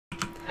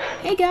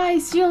Hey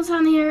guys,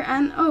 Juleson here,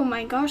 and oh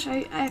my gosh,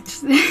 I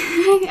actually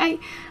I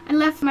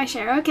left my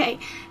share. Okay,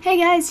 hey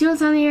guys,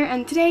 Juleson here,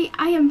 and today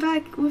I am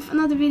back with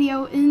another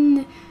video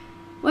in,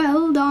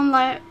 well, the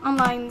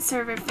online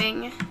server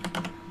thing.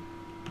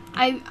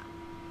 I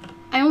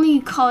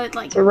only call it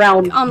like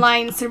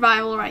online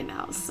survival right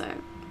now, so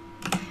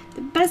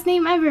the best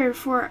name ever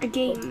for a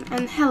game.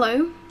 And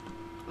hello,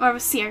 or a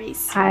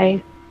series.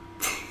 Hi.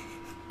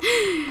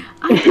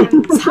 I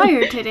am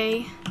tired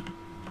today.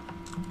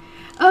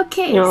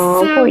 Okay,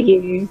 Aww, so for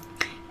you.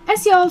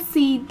 As you all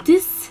see,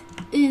 this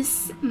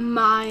is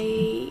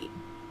my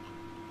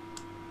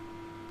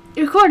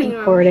recording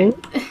room.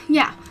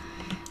 Yeah,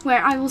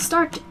 where I will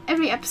start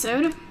every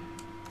episode.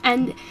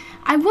 And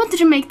I wanted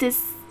to make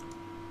this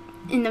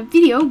in a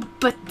video,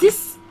 but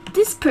this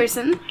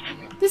person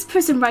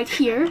right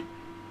here,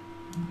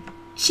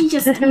 she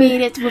just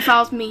made it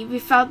without me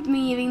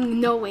even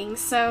knowing.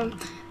 So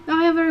now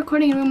I have a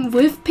recording room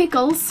with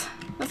pickles.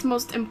 That's the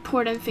most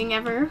important thing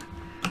ever.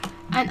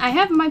 And I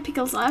have my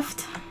pickles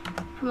left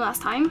from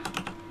last time.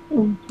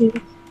 Here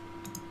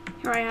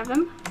I have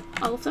them,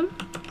 all of them.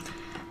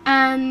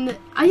 And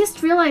I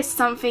just realized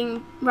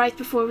something right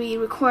before we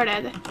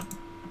recorded.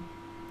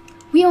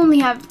 We only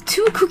have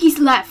 2 cookies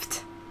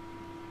left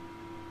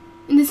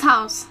in this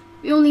house.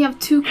 We only have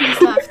 2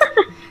 cookies left.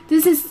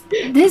 This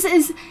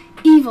is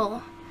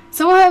evil.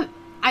 Someone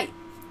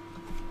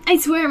I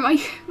swear my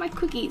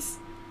cookies.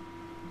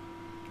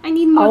 I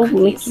need more cookies.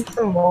 I'll make you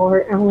some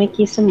more. I'll make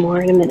you some more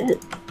in a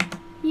minute.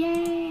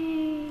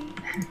 Yay!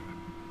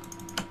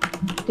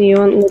 Do you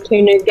want the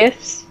 2 new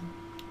gifts?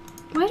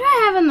 Why do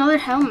I have another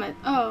helmet?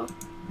 Oh,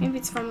 maybe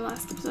it's from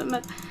last episode,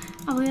 but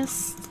I'll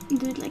just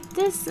do it like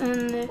this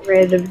and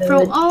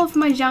throw all of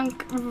my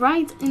junk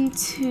right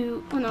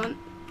into... Oh no,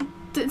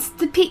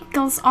 the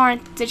pickles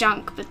aren't the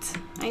junk, but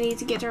I need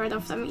to get rid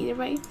of them either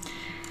way.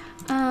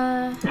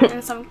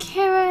 And some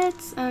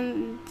carrots,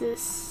 and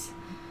this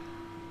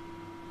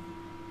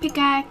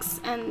pickaxe,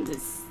 and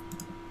this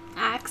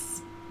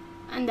axe.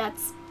 And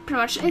that's pretty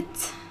much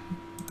it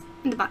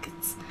in the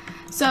buckets.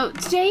 So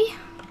today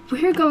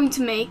we're going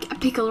to make a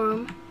pickle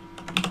room.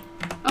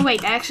 Oh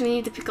wait, I actually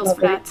need the pickles for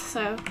that,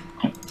 so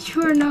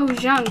you're no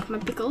junk, my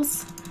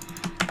pickles.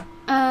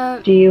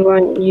 Do you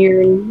want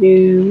your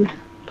new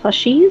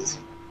plushies?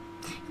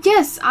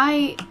 Yes,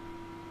 I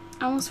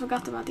almost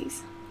forgot about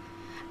these.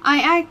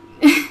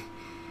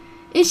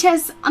 Itch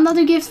has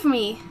another gift for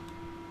me.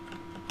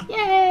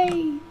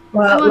 Yay!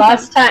 Well,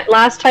 last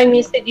time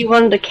you said you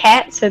wanted a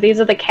cat, so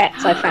these are the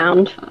cats I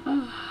found.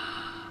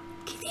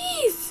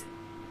 Kitties!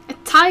 A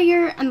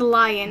tiger and a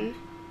lion.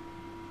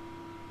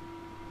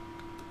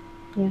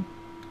 Yeah.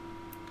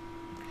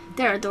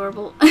 They're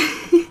adorable.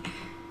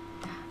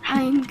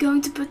 I'm going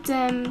to put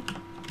them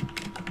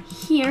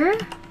here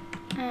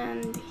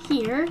and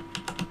here.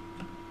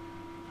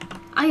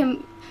 I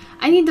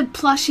need the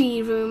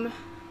plushie room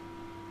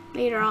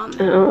later on.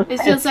 It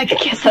feels like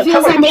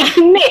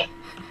making me.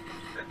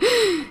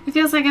 It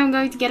feels like I'm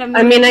going to get a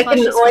I mean, I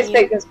can always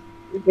make this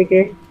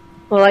bigger.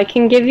 Well, I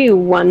can give you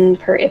 1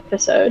 per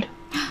episode.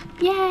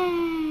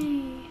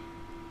 Yay!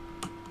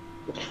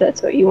 If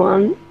that's what you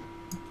want.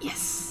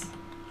 Yes.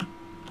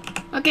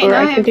 Okay, or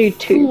now I can do have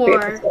 2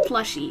 4 episodes.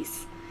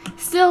 plushies.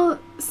 Still,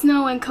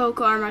 Snow and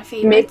Coco are my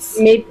favorites.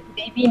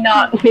 Maybe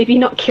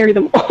not carry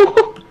them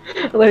all.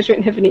 Otherwise, you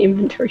don't have any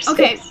inventory space.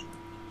 Okay,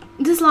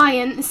 this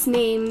lion is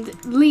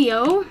named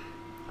Leo,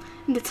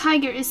 and the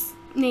tiger is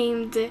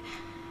named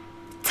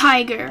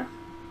Tiger.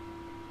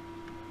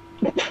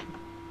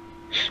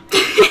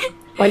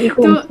 Why do you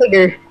call him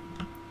Tigger?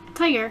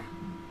 Tiger.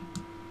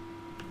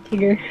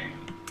 Tigger.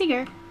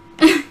 Tigger.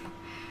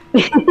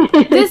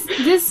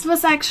 This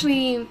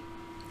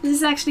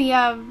is actually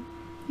a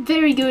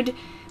very good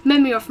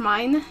memory of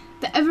mine.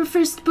 The ever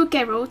first book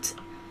I wrote,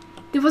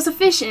 there was a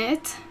fish in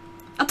it,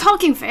 a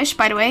talking fish,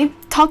 by the way,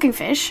 talking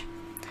fish,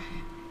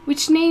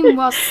 which name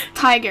was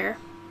Tiger.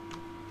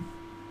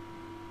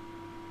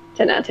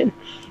 10 out of 10.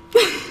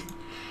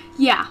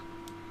 Yeah,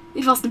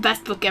 it was the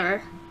best book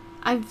ever.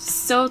 I've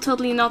so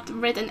totally not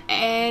written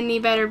any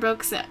better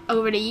books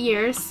over the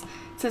years,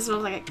 since I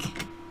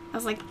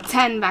was like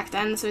 10 back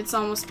then, so it's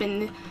almost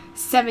been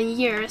 7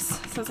 years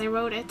since I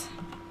wrote it.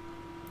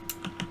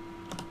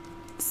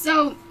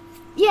 So,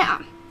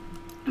 yeah.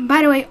 And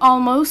by the way,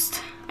 I'm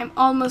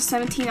almost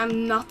 17,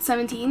 I'm not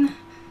 17.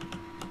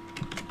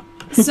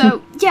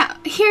 So, yeah,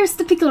 here's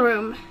the pickle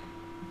room.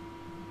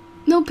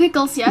 No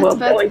pickles yet, well,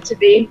 but... going to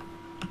be.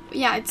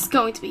 Yeah, it's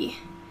going to be.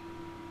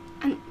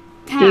 And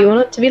do you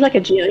want it to be like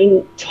a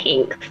giant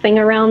tank thing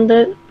around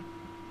it?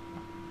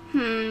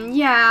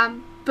 Yeah,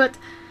 but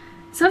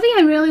something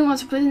I really want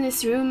to put in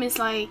this room is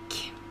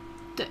like...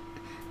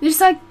 There's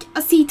like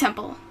a sea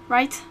temple,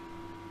 right?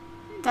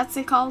 That's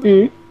it called?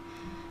 Mm.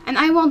 And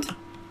I want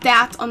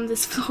that on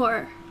this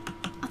floor.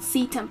 A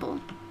sea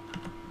temple.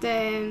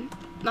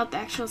 Not the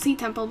actual sea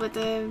temple, but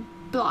the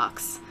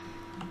blocks.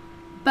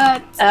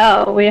 But...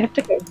 Oh, we have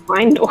to go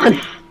find one.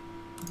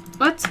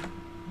 What?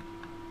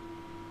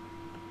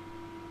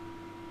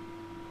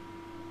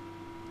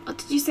 What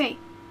did you say?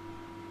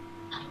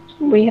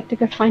 We have to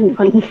go find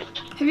one.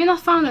 Have you not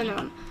found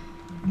anyone?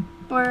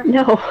 Or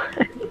No,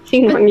 I haven't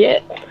seen one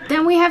yet.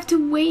 then we have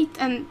to wait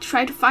and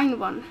try to find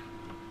one.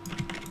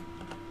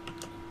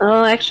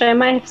 Oh, actually, I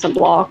might have some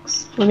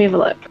blocks. Let me have a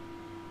look.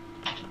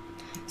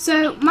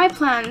 So my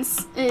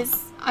plans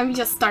is I'm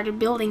just started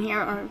building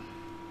here or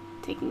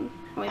taking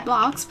away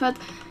blocks, but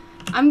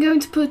I'm going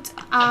to put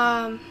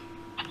a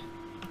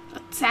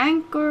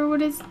tank or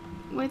what it's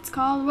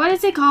called? What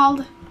is it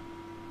called?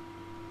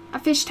 A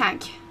fish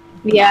tank.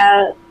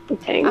 Yeah, A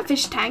okay.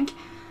 fish tank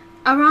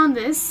around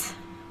this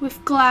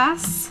with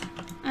glass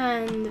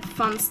and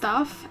fun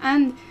stuff.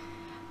 And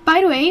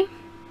by the way,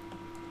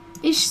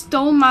 Ish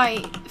stole my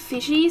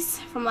fishies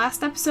from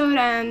last episode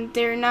and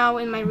they're now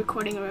in my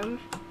recording room.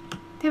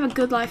 They have a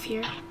good life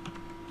here.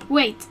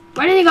 Wait,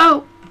 where did they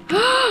go?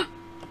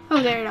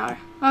 Oh, there they are.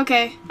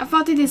 Okay, I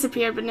thought they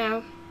disappeared, but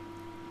no.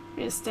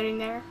 They're just sitting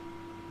there.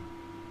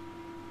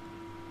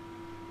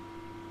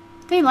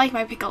 They like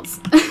my pickles.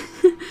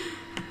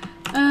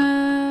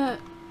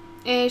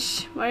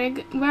 Ish,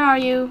 where are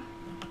you?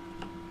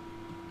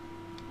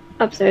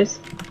 Upstairs.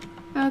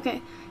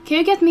 Okay, can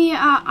you get me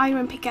a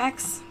iron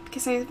pickaxe?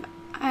 Because I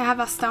have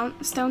a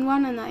stone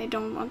one and I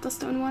don't want the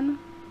stone one.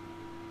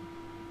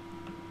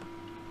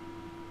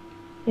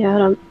 Yeah,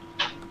 hold on.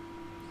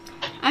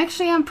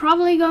 Actually, I'm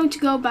probably going to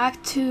go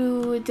back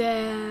to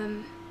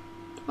the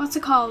what's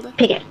it called?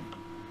 Pick it.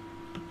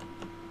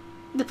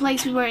 The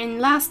place we were in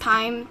last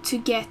time to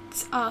get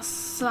us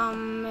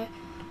some.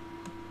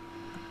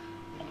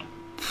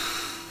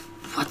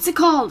 What's it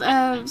called?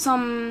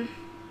 Some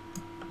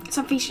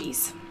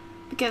fishies,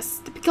 because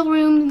the pickle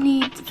room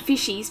needs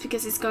fishies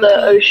because it's going The to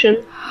be.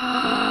 ocean.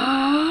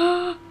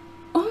 Oh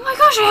my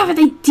gosh! I have an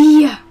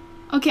idea.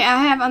 Okay,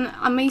 I have an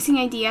amazing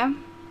idea.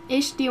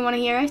 Ish, do you want to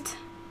hear it?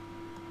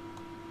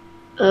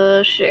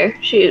 Sure.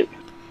 Shoot.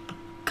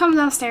 Come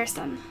downstairs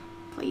then,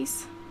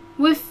 please.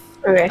 With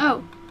Okay.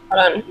 oh.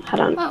 Hold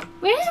on. Oh,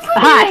 where is it?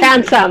 Aha, I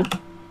found some.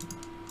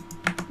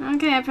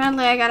 Okay,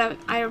 apparently I got an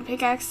iron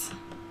pickaxe.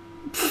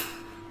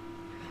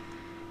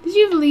 Did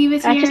you believe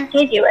it's I here? just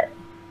gave you it.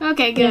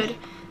 Okay, good.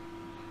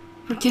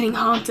 We're getting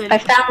haunted. I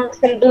found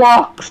some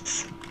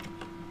blocks.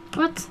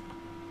 What?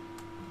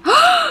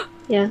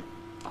 Yeah.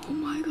 Oh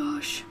my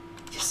gosh.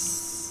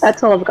 Yes.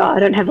 That's all I've got. I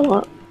don't have a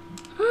lot.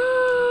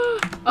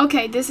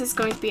 Okay, this is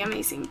going to be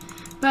amazing.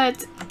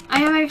 But I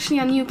have actually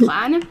a new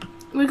plan.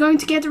 We're going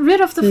to get rid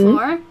of the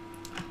floor,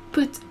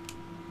 put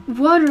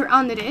water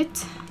under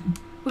it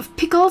with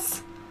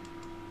pickles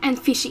and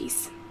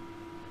fishies.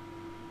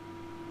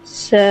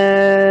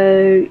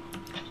 So,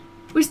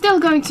 We're still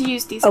going to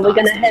use these are we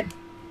blocks.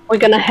 we're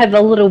gonna have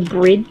a little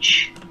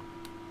bridge?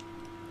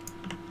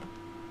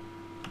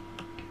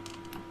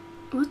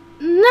 What?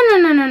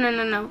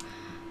 No.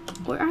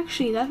 Or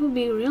actually, that would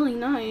be really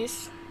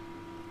nice.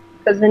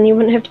 Because then you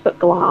wouldn't have to put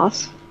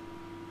glass.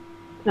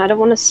 And I don't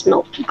want to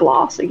smelt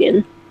glass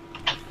again.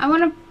 I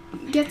want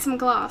to get some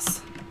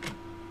glass.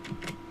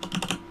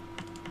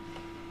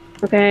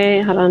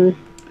 Okay, hold on.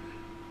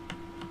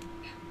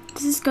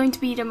 This is going to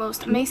be the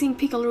most amazing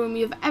pickle room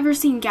you've ever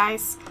seen,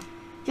 guys.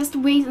 Just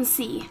wait and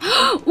see.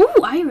 Ooh,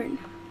 iron.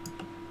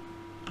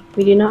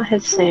 We do not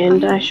have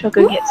sand. I shall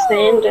go get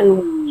sand and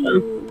water.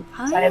 Ooh,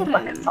 So I have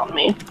buckets on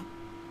me.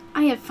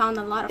 I have found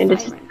a lot of And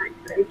it's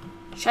iron.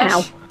 Shush.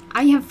 Ow.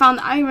 I have found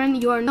iron.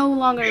 You are no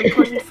longer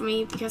important for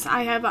me because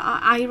I have an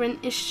iron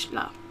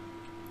ishla.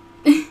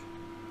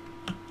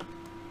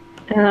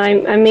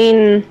 I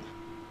mean,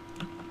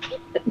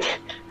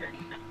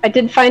 I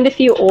did find a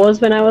few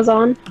ores when I was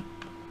on.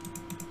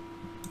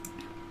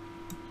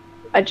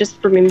 I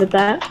just remembered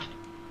that.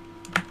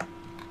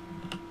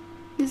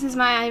 This is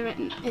my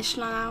iron ishla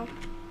now.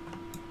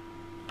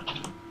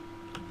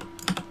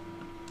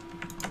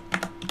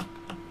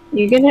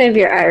 You can have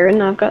your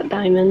iron. I've got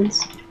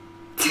diamonds.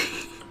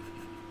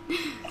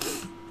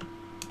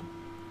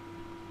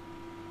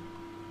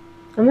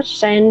 How much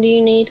sand do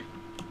you need?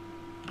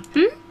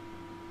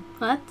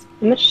 What?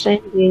 How much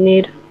sand do you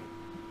need?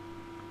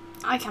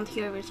 I can't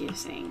hear what you're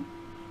saying.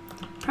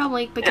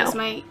 Probably because Ow.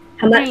 my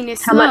How much? brain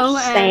is How slow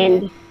much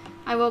and sand?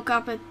 I woke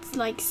up at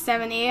like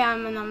 7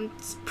 a.m. and I'm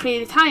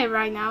pretty tired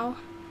right now.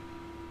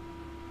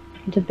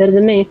 You did better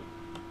than me.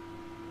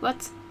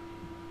 What?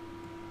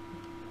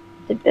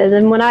 Did better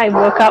than when I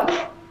woke up.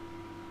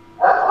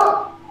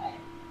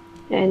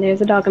 And there's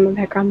a dog in the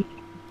background.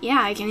 Yeah,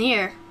 I can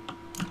hear.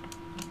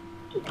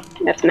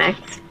 That's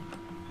Max.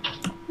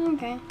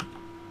 Okay.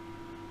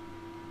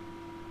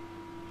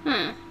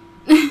 Huh.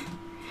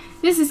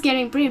 This is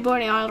getting pretty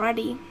boring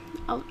already.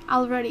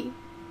 Already.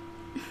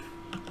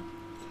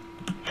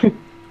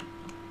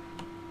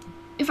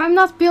 If I'm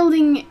not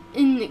building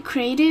in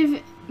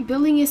creative,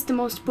 building is the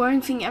most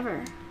boring thing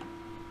ever.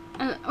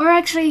 Or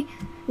actually,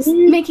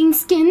 making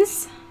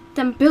skins,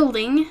 then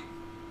building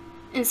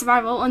in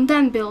survival, and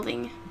then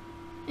building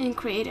in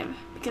creative.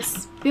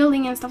 Because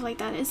building and stuff like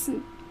that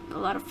isn't a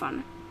lot of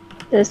fun.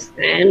 This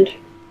sand.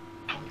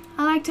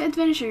 I like to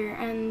adventure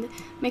and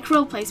make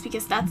roleplays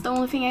because that's the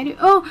only thing I do.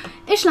 Oh,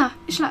 Ishla.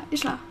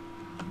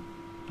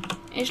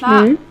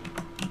 Hmm?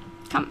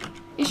 Come.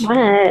 Ish.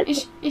 What?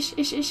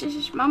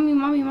 Ish. Mommy.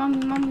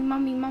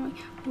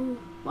 Ooh,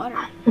 water.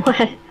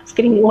 What? It's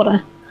getting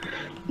water.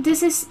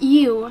 This is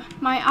you,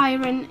 my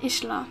Iron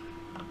Ishla.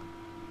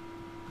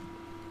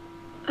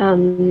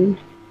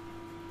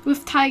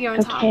 With tiger on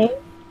Okay.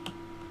 top.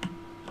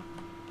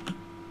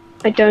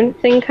 I don't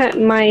think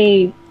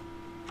my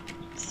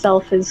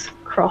self is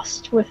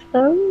crossed with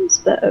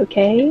those, but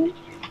okay.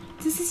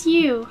 This is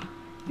you.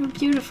 You're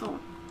beautiful.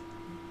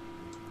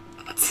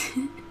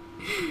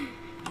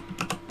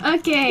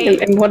 Okay.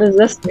 And what does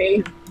this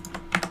mean?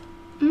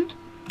 Hmm?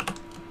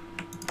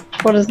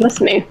 What does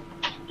this mean?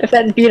 If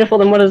that's beautiful,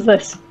 then what is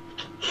this?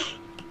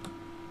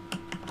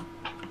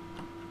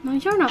 No,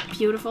 you're not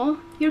beautiful.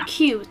 You're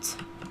cute.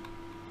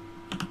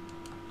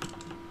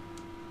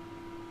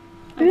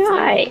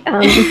 Right.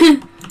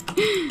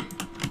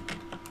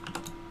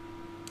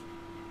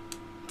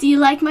 Do you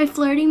like my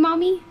flirting,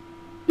 mommy?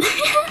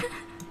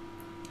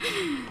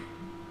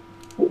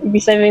 Be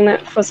saving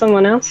that for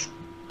someone else?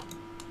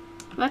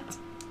 What?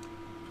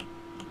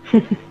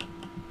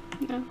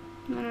 No.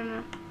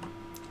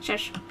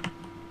 Shush.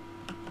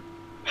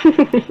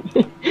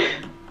 Can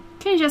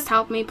you just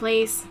help me,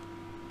 please?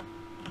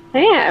 I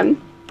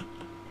am.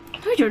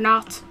 No, you're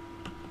not.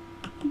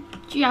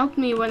 You helped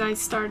me when I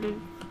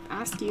started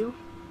ask you.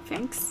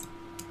 Thanks.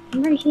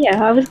 I'm right here.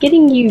 I was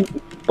getting you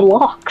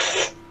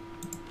blocks.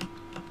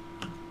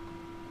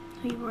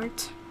 No, you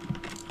weren't.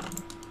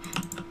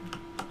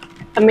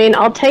 I mean,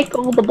 I'll take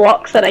all the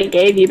blocks that I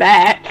gave you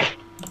back.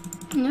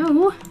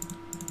 No.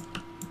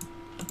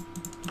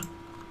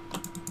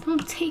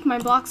 Don't take my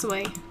blocks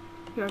away.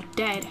 You're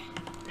dead.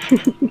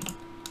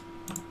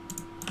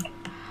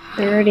 I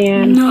already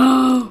am.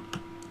 No!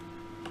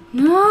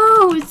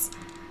 No!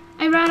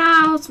 I ran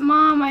out!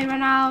 Mom, I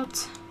ran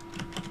out.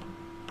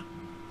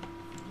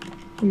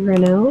 You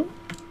ran out?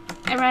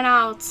 I ran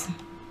out.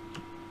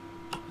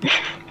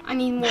 I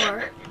need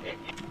more.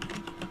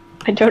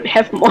 I don't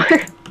have more.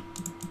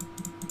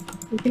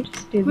 You can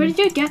just do Where this.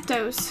 did you get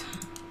those?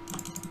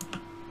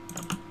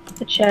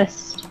 The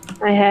chest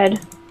I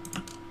had.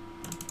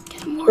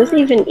 Get more. Doesn't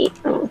even eat.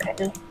 Oh,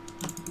 okay.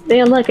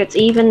 There, look, it's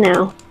even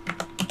now.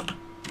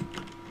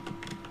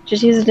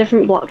 Just use a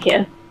different block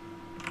here.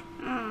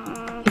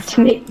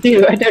 To make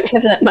do, I don't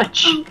have that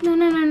much. Oh, no.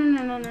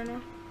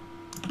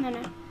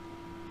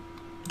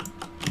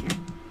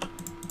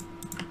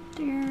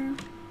 There.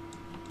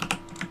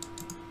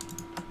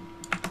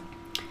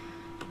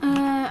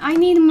 I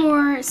need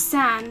more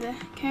sand.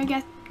 Can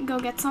you go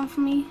get some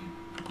for me?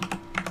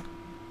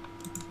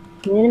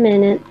 In a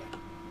minute.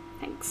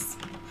 Thanks.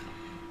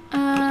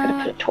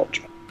 Gotta put a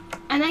torch.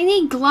 And I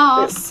need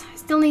glass. I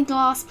still need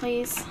glass,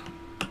 please.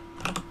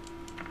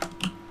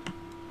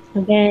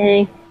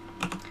 Okay.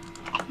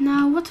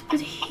 Now, what to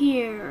put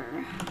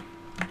here?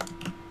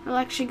 I'll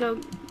actually go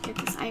get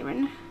this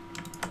iron.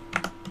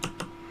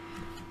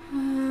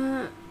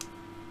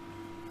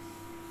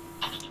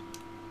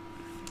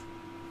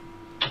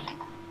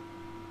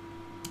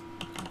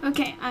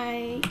 Okay,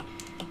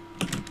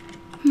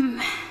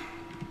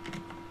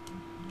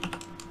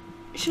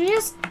 should I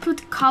just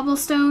put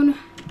cobblestone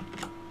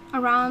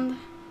around,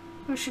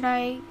 or should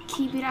I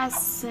keep it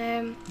as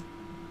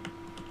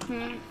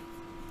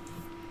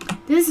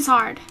This is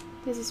hard.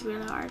 This is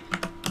really hard.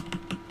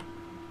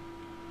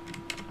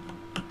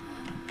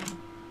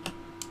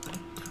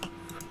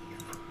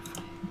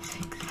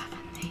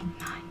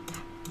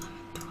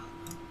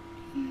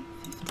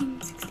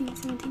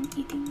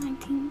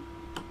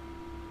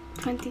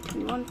 20,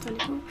 21,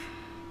 22,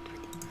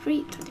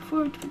 23,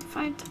 24,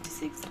 25,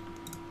 26.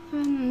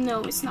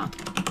 No, it's not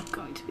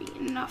going to be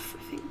enough, I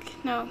think.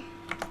 No.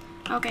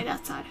 Okay,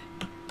 that's sad.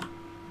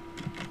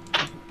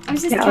 I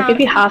was just Yeah, I'll give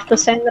you half the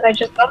sand that I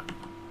just got.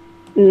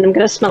 And I'm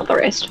gonna smelt the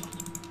rest.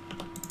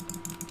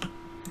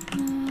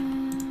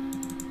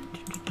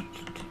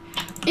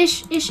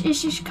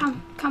 Ish,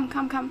 come.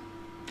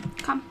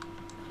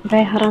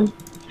 Okay, hold on.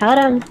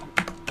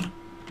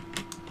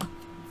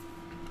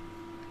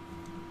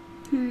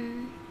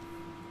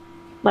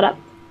 What up?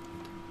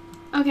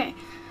 Okay,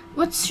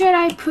 what should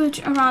I put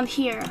around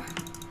here?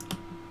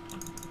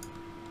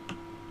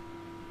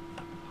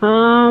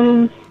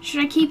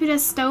 Should I keep it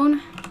as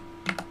stone?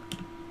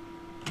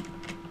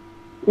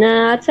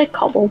 Nah, I'd say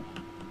cobble.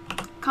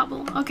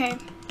 Cobble, okay.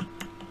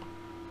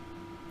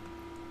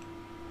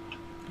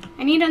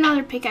 I need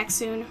another pickaxe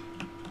soon.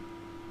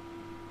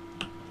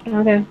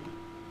 Okay.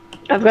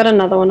 I've got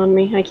another one on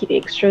me. I keep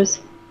extras.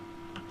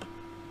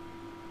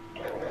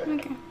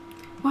 Okay.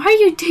 Why are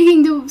you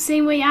digging the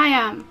same way I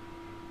am?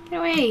 Get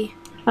away.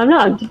 I'm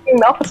not. I'm just doing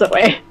the opposite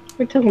way. What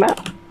are you talking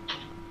about?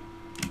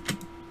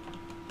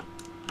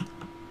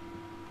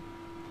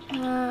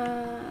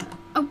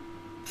 Oh.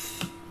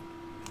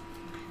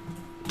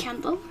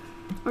 Candle.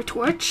 Or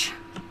torch.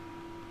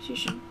 She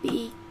should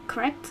be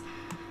correct.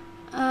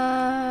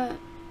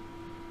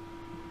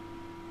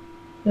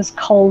 There's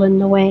coal in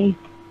the way.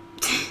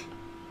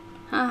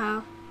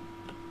 Haha.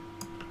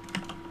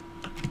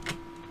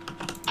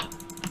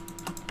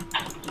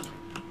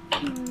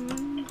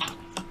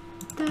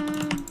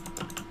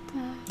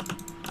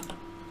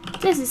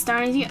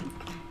 starting to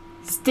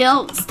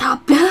still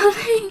stop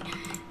building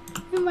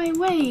in my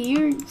way.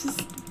 You're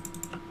just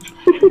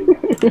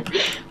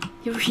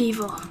you're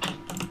evil.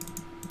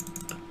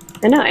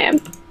 I know I am.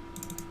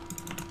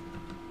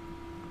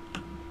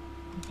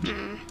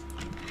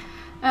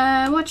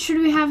 What should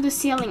we have the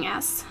ceiling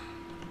as?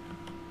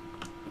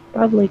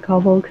 Probably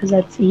cobble, because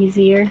that's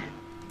easier.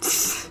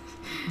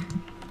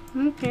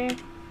 Okay.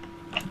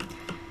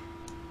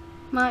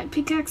 My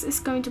pickaxe is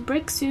going to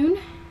break soon.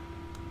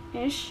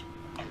 Ish.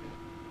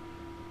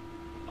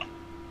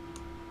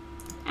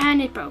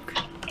 And it broke.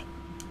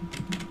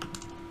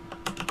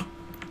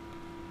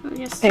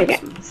 Okay.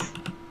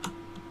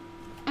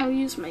 I'll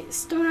use my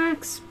stone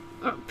axe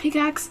or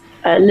pickaxe.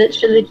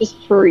 Literally just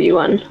threw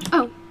one.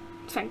 Oh,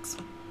 thanks.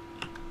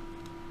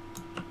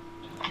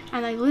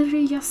 And I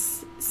literally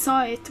just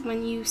saw it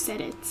when you said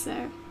it,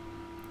 so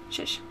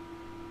shush.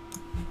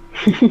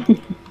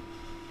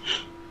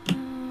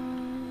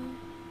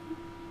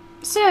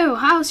 So,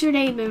 how's your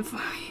day been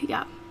for you?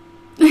 Yeah.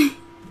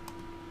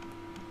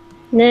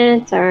 Nah,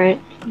 it's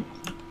alright.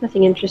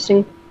 Nothing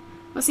interesting.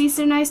 Was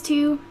Easter nice to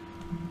you?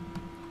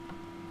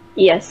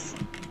 Yes.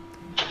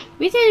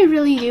 We didn't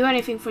really do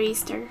anything for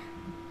Easter.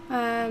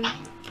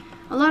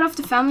 A lot of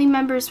the family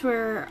members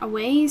were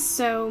away,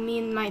 so me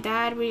and my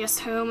dad were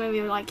just home and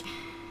we were like,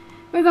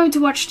 we're going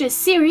to watch this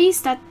series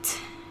that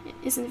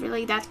isn't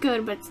really that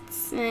good, but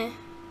it's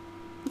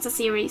a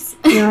series.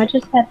 No, I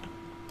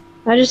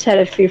just had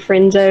a few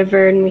friends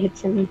over and we had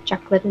some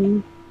chocolate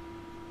and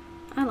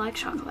I like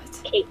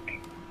chocolate.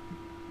 cake.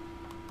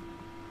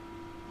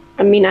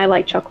 I mean, I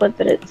like chocolate,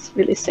 but it's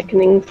really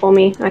sickening for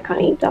me. I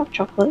can't eat dark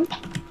chocolate.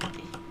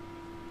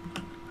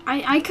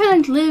 I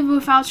couldn't live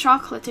without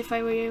chocolate if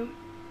I were you.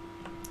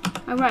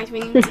 Alright, we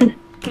need to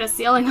put a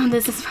ceiling on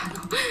this as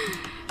well.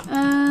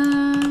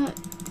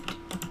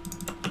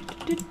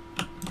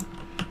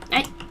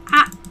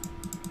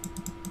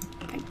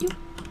 Thank you.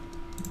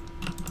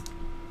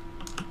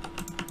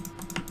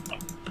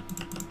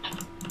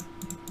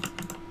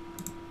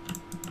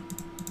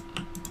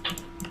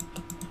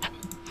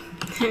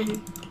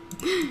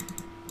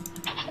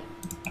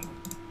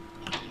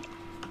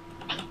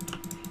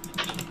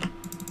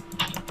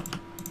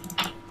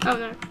 Oh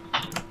no.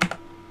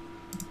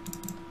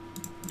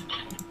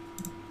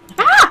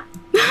 Ah!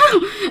 No!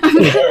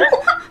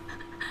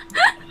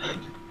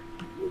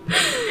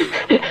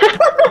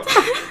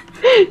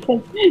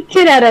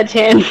 10 out of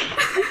 10.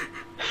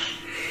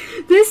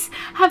 This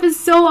happens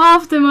so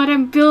often when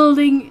I'm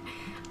building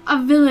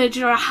a village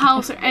or a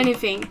house or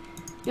anything.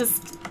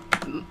 Just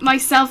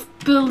myself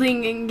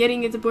building and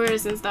getting into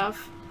worse and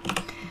stuff.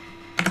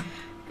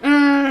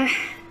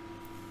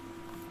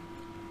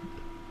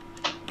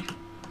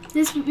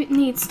 This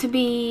needs to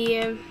be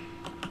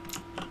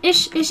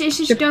ish.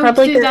 Don't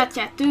do that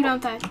yet. Do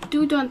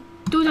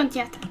don't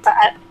yet.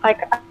 I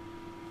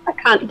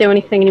can't do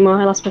anything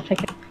anymore. I lost my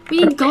pickaxe. We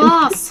need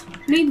glass.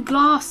 We need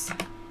glass.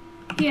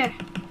 Here.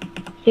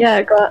 Yeah,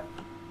 I got.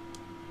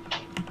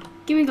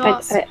 Give me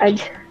glass. I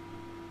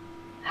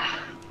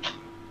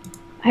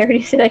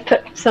already said I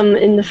put some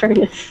in the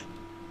furnace.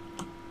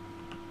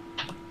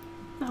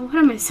 Oh, what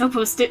am I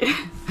supposed to do?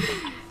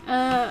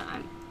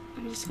 I'm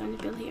just going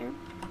to build here.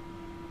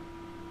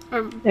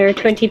 Or there are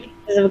 20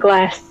 pieces of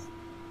glass.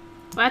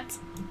 what?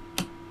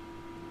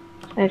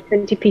 I have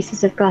 20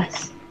 pieces of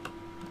glass.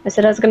 I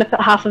said I was going to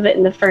put half of it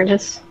in the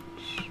furnace.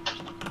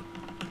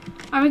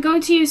 Are we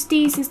going to use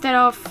these instead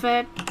of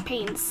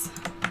paints?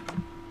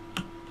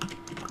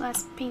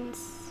 Glass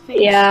paints.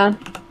 Yeah.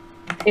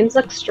 Paints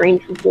look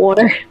strange with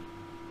water.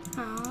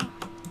 Oh.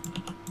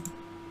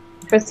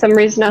 For some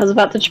reason I was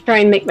about to try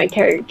and make my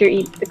character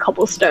eat the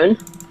cobblestone.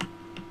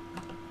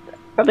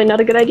 Probably not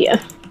a good idea.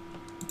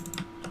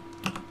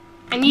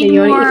 I need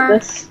you more. Want to eat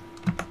this?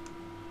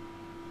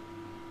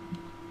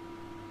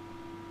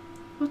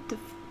 What the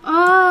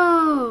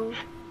oh!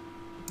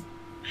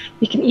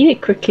 You can eat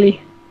it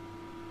quickly.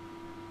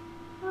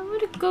 I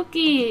want a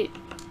cookie.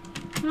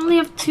 I only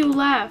have 2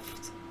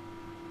 left.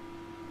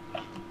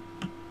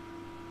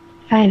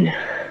 Fine.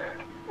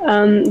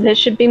 There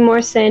should be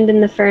more sand in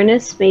the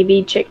furnace.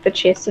 Maybe check the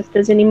chest if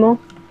there's any more.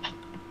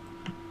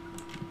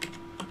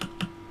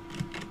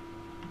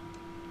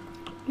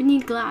 We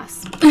need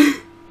glass.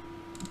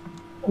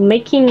 I'm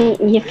making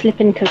you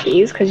flippin'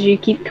 cookies because you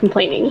keep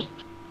complaining.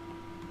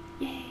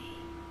 Yay.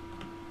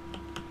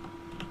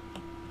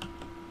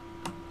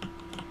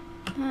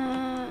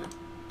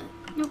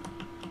 Nope.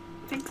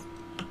 Thanks.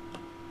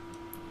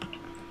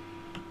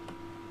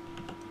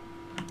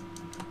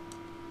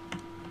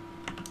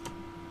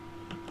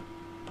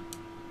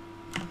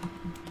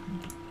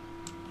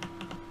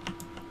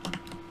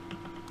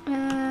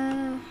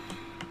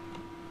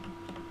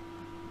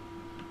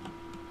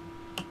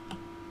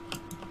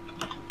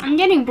 I'm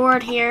getting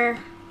bored here.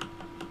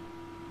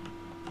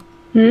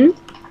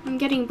 I'm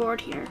getting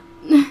bored here.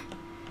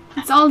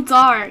 It's all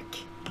dark.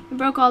 I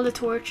broke all the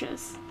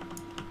torches.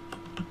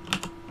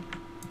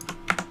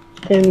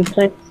 Then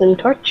plant some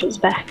torches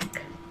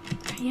back.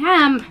 I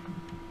am.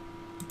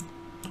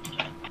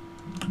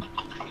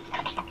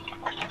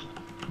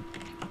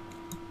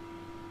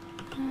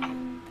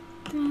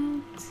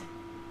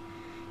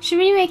 Should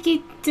we make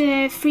it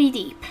 3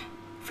 deep?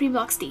 3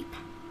 blocks deep.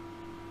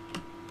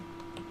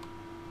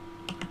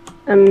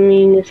 I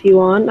mean, if you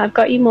want, I've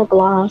got you more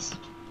glass.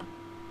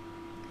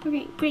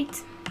 Okay,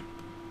 great.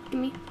 Give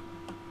me.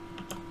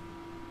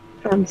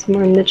 Found some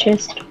more in the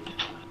chest.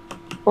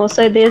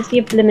 Also, there's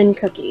your blimmin'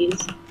 cookies.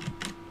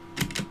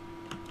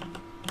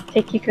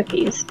 Take your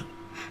cookies.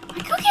 My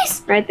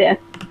cookies! Right there.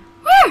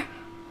 Where?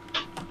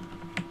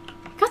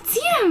 Can't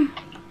see them!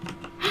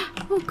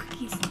 Oh,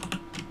 cookies.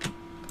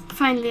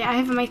 Finally, I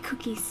have my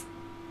cookies.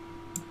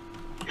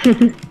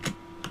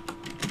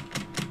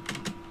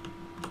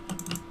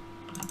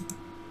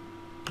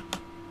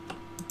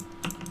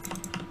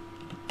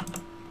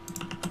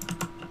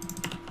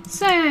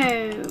 So,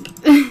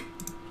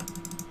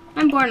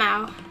 I'm bored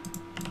now.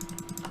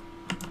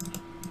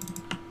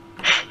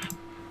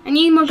 I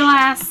need more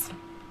glass.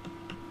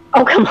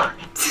 Oh, come on.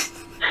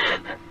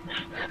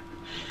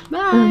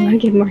 Bye. I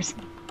give more.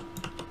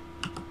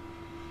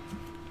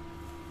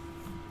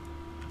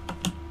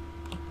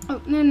 Oh,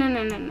 no. No.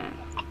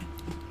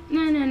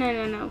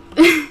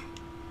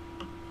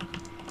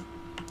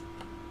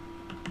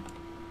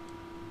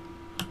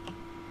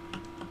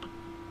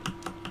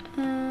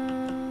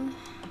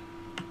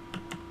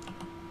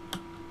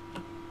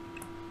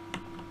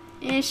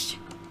 Ish.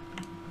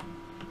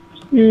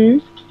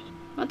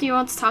 What do you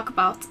want to talk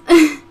about?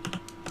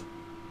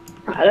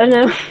 I don't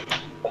know.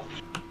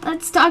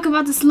 Let's talk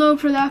about the slow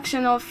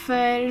production of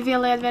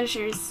Reveal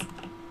Adventures.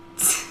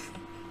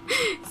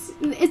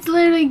 It's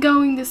literally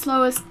going the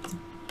slowest.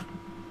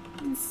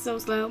 It's so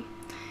slow.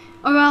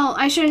 Or well,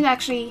 I shouldn't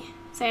actually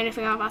say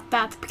anything about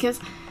that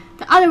because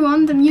the other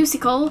one, the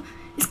musical,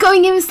 is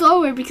going even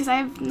slower because I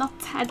have not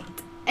had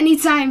any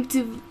time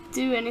to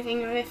do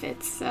anything with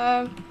it.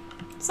 So,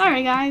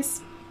 sorry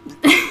guys.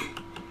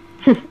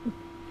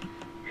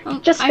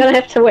 Just gonna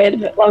have to wait a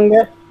bit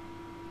longer.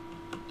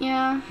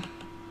 Yeah.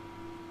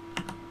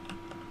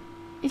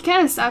 It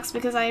kind of sucks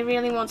because I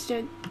really want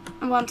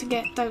to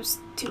get those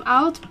 2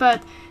 out,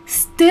 but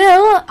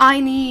still I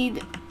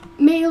need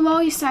male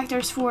voice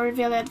actors for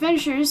Reveal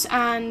Adventures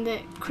and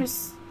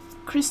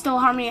Crystal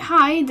Harmony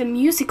High, the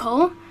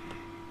musical.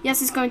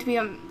 Yes, it's going to be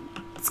a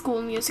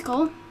school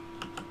musical,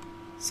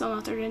 so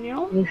not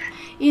original.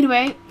 Either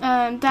way,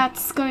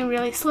 that's going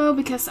really slow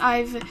because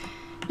I've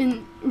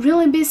been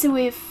really busy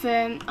with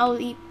a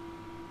leap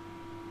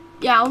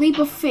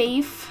of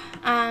faith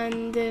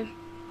and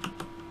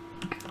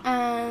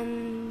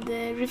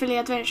Reveal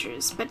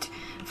Adventures, but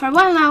for a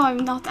while now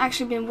I've not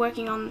actually been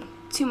working on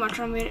too much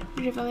on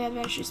Reveal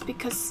Adventures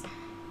because,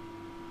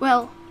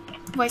 well,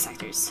 voice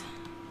actors.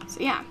 So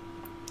yeah.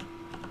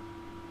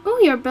 Oh,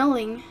 you're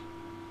building.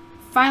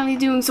 Finally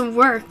doing some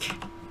work.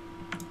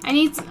 I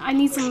need some.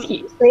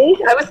 Excuse me?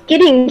 I was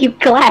getting you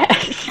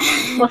glass.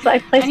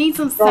 I need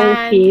some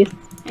sand.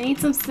 I need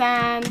some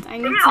sand. I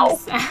need some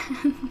sand.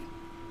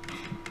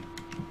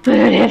 I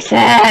don't have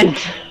sand.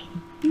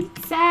 I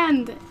need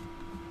sand.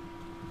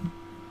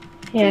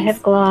 Yeah, I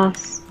have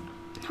glass.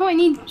 Oh, I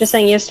need. Just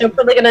saying, you're still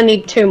probably gonna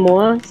need 2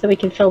 more, so we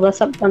can fill this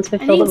up once we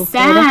fill it with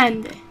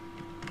sand.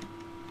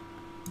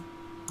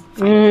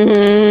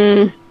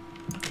 water.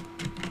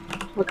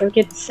 We'll go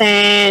get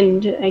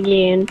sand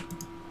again.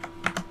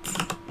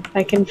 If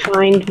I can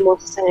find more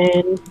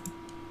sand.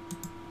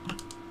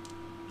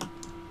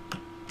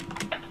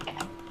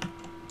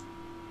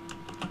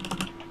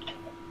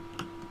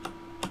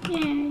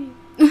 Yay.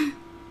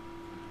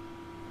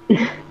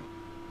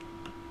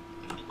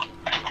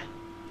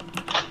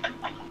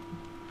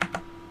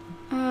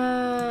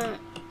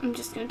 I'm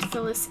just going to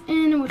fill this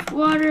in with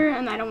water,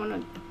 and I don't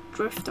want to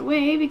drift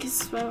away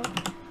because, well,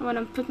 I want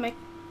to put my...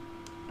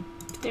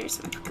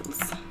 There's my pickles.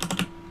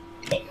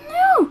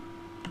 No!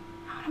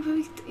 I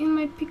want to put it in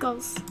my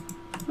pickles.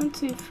 1,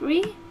 2,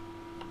 3.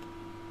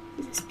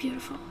 This is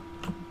beautiful.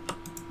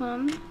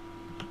 1.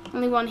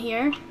 Only 1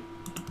 here.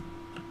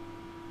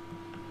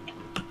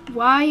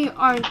 Why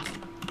aren't...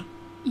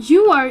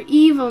 You are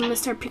evil,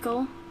 Mr.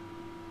 Pickle.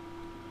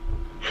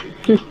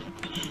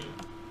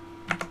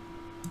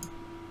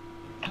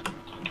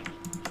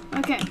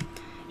 Okay,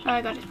 now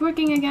I got it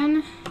working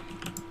again.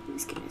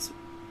 Please give me some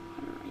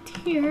water right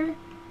here.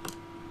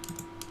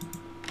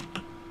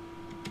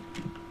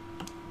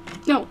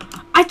 No,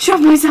 I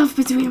trapped myself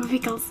between my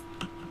pickles.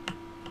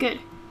 Good.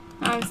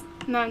 Now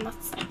I'm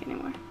not stuck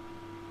anymore.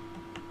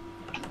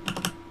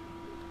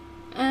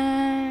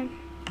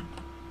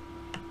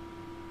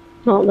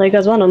 Oh, there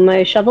goes one on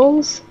my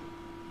shovels.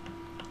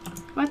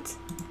 What?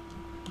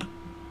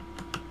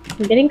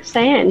 I'm getting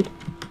sand.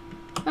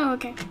 Oh,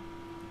 okay.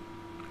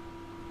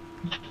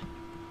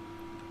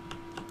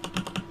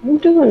 I'm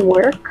doing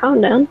work.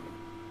 Calm down.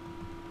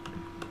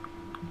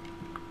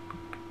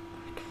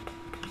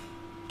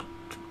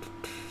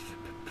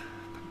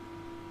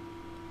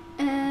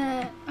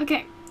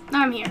 Okay.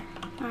 Now I'm here.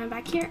 Now I'm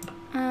back here.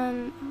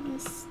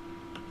 Let's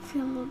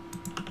fill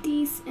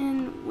these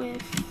in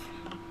with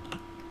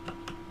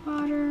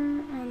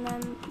water and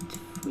then put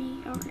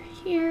 3 over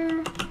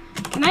here.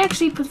 Can I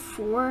actually put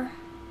 4?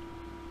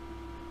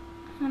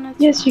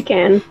 Yes, you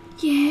can.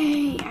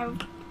 Yay!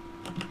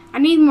 I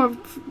need more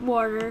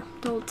water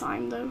the whole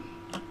time, though.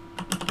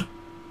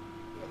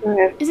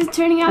 Okay. Is it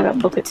turning I got out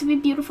bucket. to be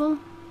beautiful?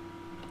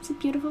 Is it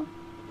beautiful?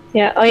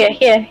 Yeah. Oh yeah.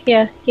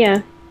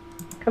 Here.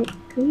 Come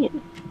here.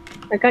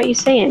 I got you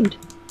sand.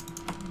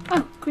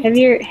 Oh, great. Have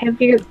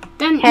your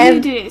Then have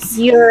you do this.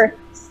 your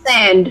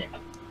sand.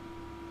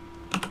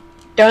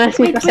 Don't ask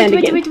me for sand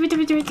again.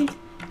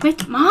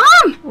 Wait, Mom!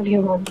 What do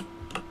you want?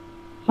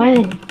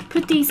 What?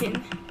 Put these in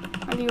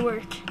while you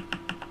work.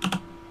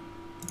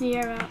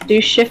 Here,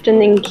 Do shift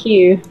and then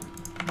Q.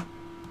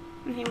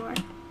 here you are.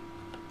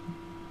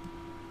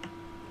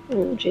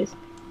 Oh jeez.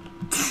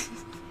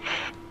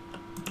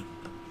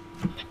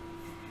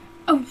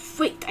 Oh,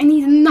 wait, I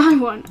need another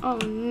one. Oh,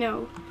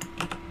 no.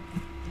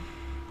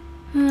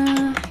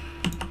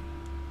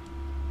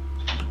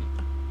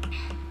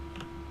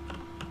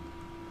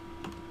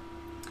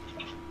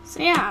 So,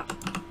 yeah.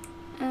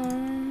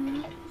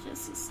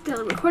 Just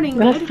still recording. I'm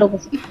gonna Good. fill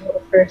this with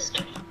water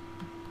first.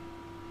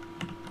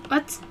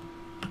 What?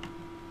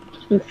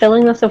 I'm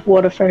filling this with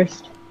water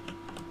first.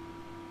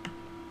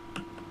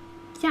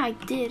 Yeah, I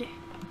did.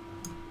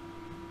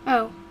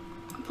 Oh,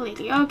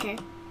 completely. Okay.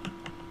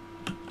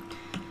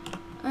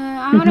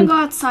 I want to go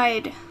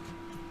outside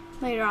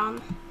later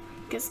on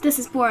because this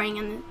is boring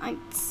and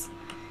it's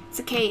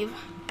a cave.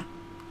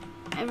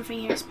 Everything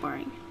here is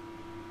boring.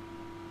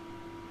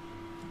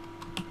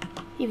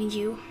 Even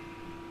you.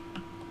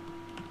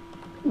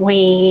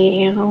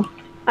 Wow.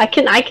 I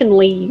can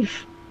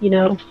leave, you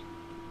know.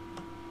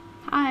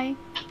 Hi.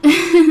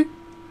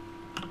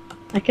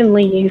 I can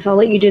leave. I'll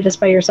let you do this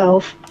by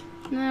yourself.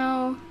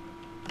 No.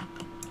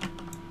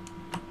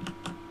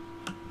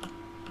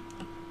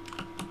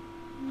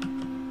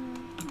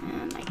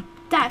 And like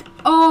that.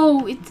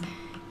 Oh, it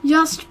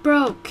just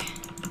broke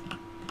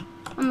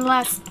on the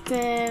last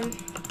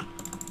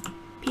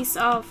piece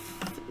of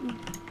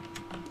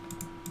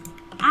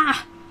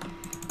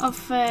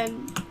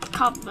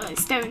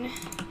cobblestone.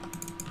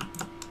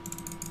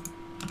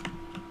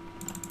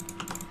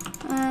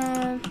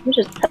 I'm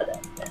just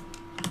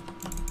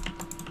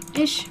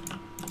Ish.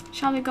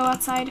 Shall we go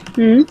outside?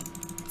 Hmm?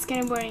 It's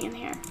getting boring in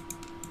here.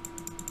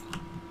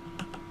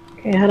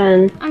 Okay, hold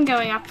on. I'm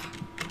going up.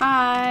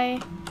 Bye.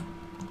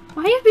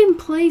 Why have you been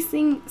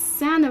placing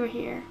sand over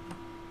here?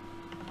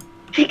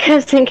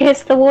 Because in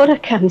case the water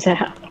comes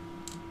out.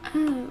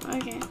 Oh,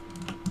 okay.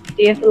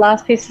 Do you have the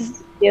last pieces?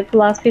 Do you have the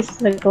last pieces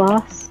of the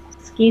glass?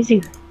 Excuse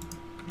you.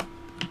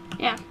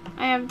 Yeah,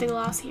 I have the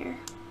glass here.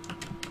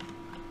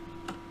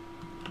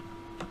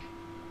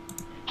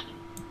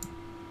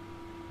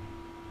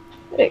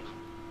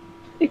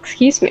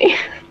 Excuse me.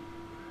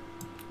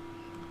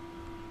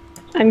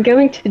 I'm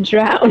going to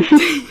drown.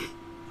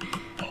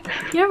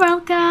 You're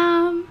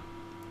welcome.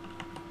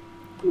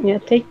 Yeah,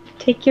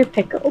 take your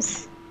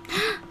pickles.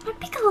 My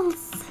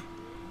pickles.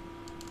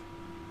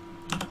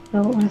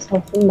 Oh, I stole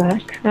them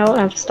back. Oh,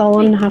 I've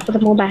stolen half of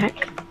them all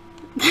back.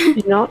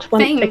 Do not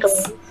want Thanks.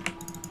 pickles.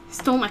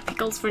 Stole my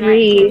pickles for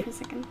Three. that for a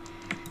second.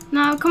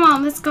 Now, come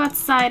on, let's go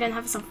outside and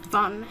have some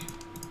fun.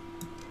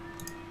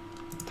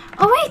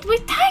 Oh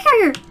wait,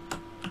 tiger!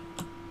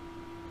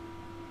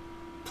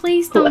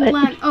 Please don't What?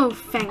 land. Oh,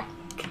 thank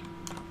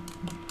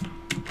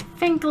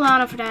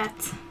Alana for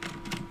that.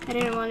 I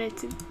didn't want it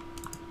to.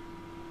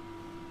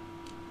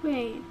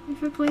 Wait,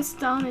 if I place it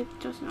down, it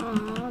just.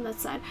 Oh,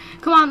 that's sad.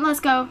 Come on, let's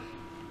go.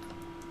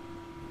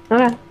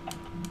 Okay.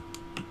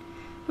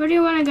 Where do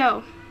you want to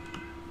go?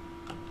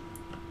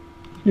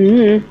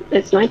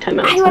 It's nighttime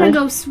outside. I want to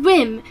go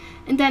swim,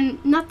 and then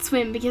not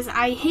swim because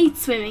I hate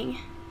swimming,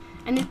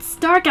 and it's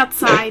dark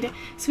outside.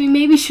 So we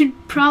maybe should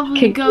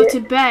probably go to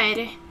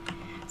bed.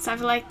 So I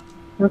feel like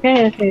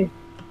Okay.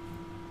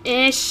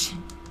 ish.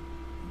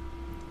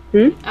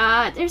 Hmm?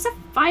 There's a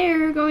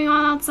fire going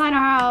on outside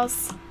our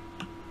house,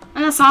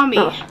 and a zombie.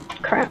 Oh,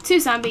 crap. 2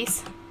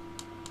 zombies.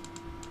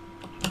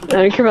 I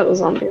don't care about the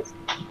zombies.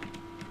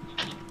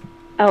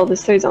 Oh,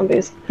 there's 3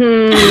 zombies.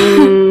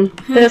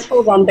 There's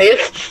 4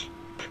 zombies.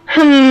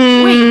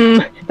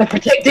 Wait. They're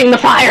protecting the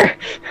fire.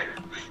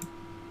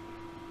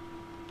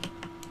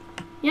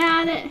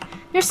 Yeah,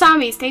 they're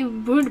zombies. They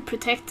would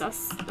protect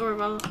us, or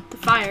well, the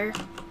fire.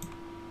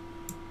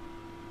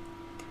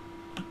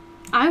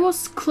 I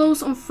was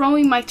close on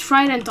throwing my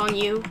trident on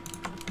you.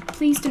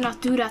 Please do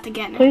not do that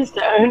again. Please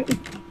don't.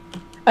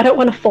 I don't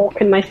want a fork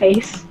in my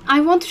face.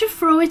 I wanted to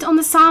throw it on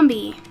the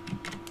zombie.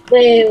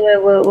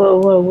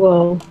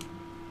 Whoa.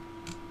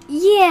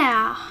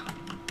 Yeah.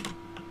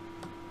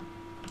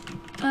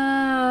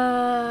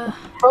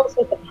 Helps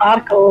with the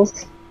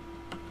particles.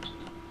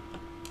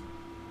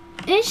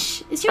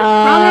 Ish? Is your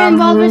brother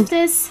involved with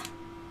this?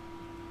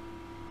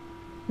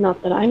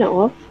 Not that I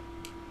know of.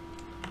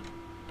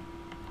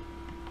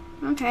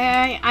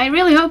 Okay, I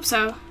really hope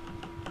so.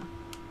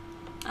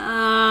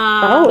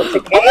 Oh, it's a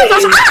cave. Oh my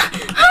gosh!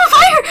 I'm on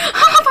fire!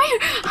 I'm on fire!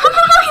 I'm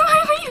on fire!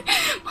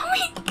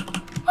 Mommy!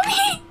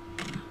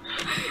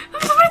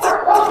 I'm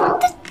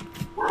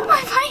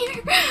on fire!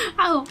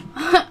 Ow!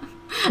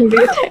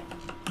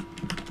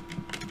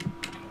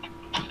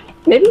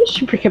 Maybe you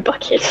should bring a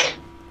bucket.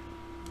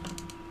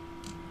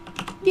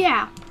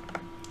 Yeah.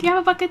 Do you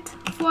have a bucket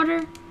of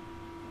water?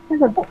 I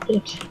have a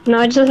bucket. No,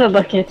 I just have a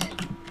bucket.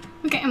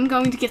 Okay, I'm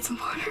going to get some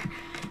water.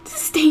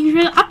 This is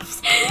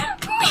dangerous.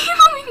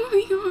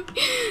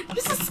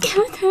 There's a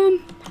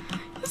skeleton.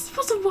 You're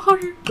supposed to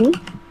water. Hmm?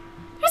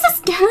 There's a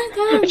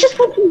skeleton. I just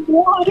want some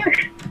water.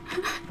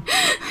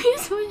 I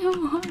just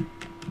want water.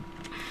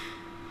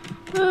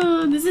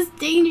 Oh, this is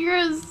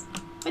dangerous.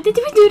 Why did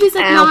we do this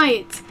at Ow.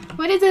 night?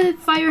 Why did the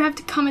fire have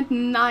to come at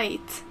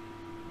night?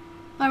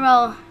 Oh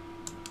well.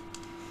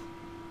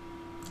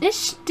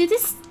 Ish, did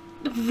this...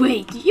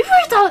 Wait, you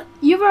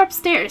were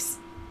upstairs.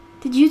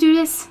 Did you do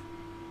this?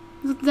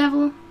 Little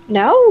devil?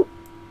 No.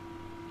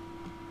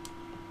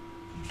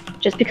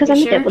 Just because You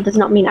I'm sure? a devil does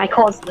not mean I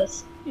caused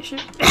this. You sure?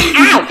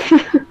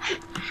 Ow!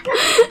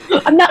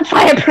 I'm not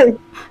fireproof.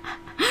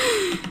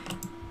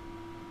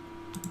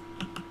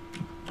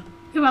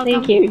 You're welcome.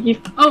 Thank you.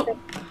 You. Oh,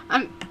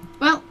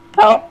 well,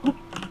 Oh.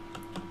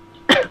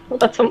 Well,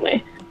 that's one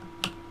way.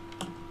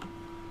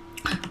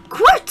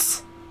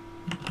 quartz!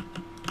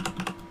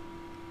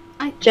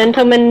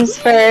 Gentlemen's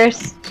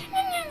first.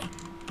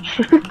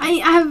 I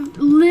have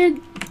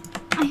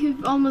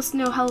almost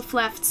no health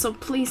left, so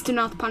please do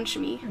not punch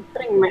me. I'm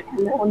putting my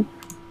hand down.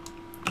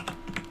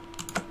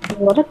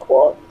 What a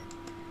quote.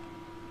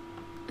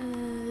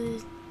 Oh.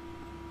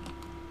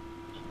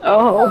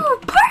 Oh,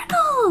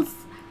 particles!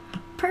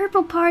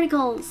 Purple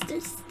particles.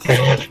 These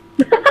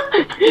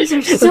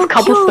are so There's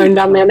cobblestone cute.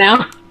 down there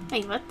now.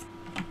 Wait, what?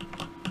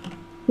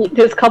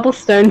 There's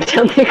cobblestone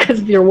down there because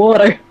of your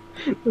water.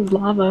 There's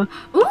lava.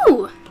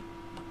 Ooh!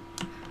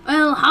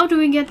 Well, how do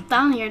we get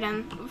down here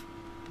then?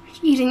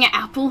 Eating an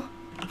apple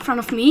in front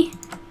of me?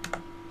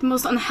 The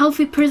most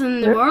unhealthy person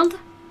in the world?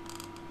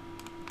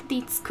 That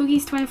eats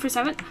cookies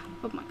 24/7?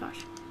 Oh my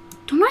gosh.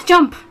 Do not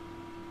jump!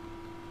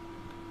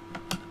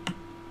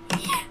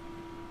 Yeah.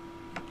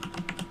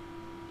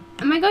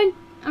 Am I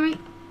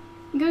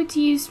going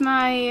to use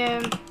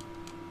my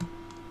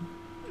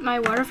my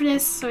water for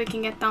this so I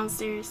can get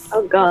downstairs?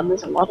 Oh god,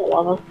 there's a lot of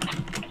lava.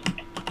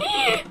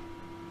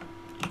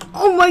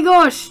 Oh my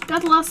gosh,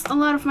 that lost a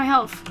lot of my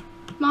health.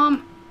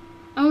 Mom,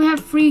 I only have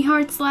 3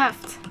 hearts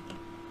left.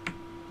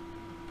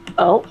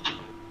 Oh.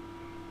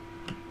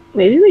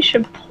 Maybe we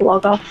should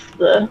plug off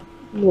the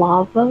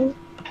lava?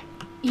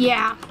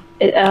 Yeah.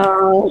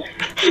 I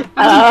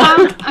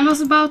I was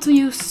about to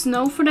use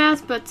snow for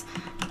that, but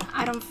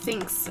I don't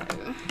think so.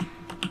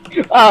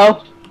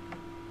 Oh.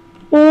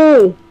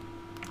 Ooh.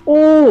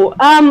 Ooh.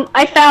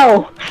 I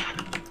fell.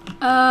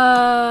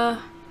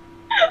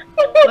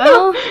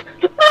 Well,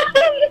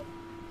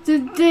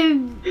 the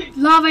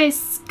lava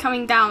is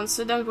coming down,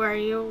 so don't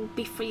worry, you'll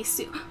be free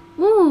soon.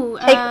 Ooh,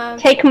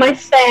 Take my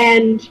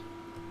sand.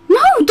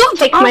 no, don't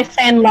Take my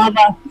sand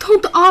lava.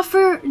 don't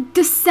offer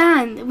the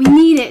sand. We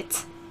need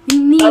it. We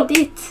need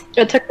it.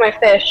 It took my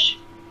fish.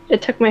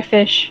 It took my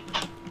fish.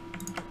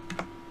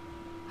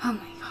 Oh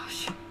my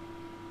gosh.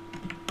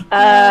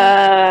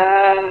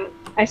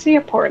 I see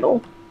a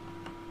portal.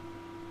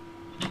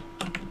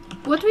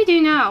 What do we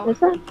do now? Is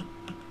that?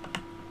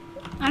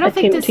 I don't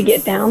think Attempt this to is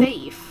get down.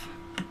 safe.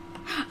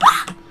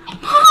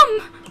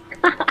 Mom!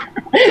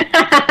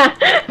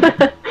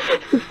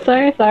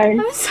 Sorry. I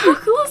was so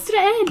close to the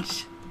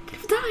edge. I could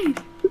have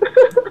died.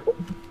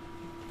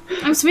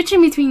 I'm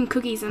switching between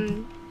cookies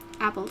and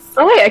apples.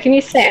 Oh wait, I can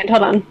use sand.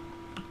 Hold on.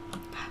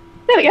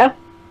 There we go.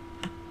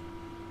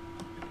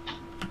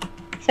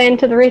 Sand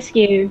to the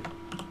rescue.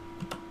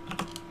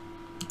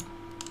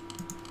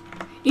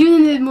 Even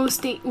in the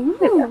most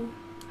ooh,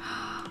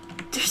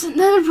 there's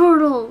another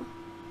portal.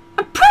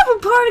 A purple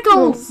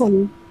particles.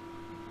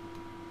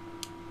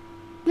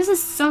 This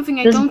is something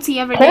I There's don't see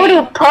every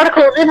day.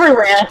 Particles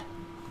everywhere.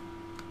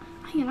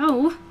 You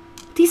know,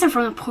 these are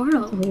from a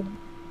portal.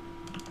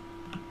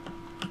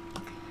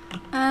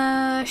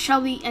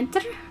 Shall we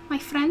enter, my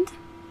friend?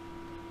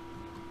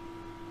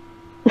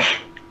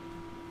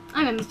 I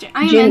am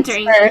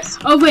entering.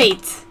 First. Oh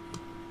wait.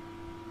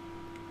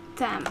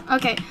 Damn.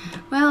 Okay.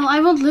 Well, I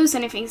won't lose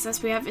anything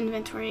since we have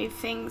inventory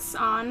things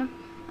on.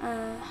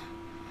 I've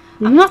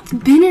not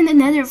been in the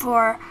Nether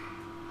for,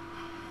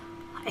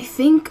 I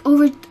think,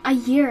 over a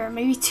year,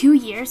 maybe 2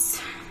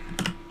 years.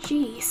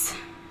 Jeez.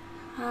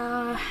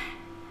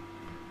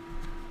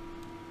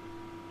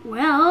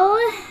 Well,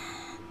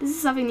 this is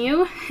something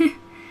new.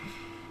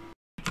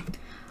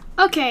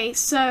 Okay,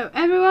 so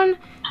everyone,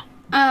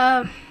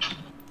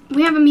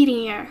 we have a meeting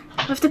here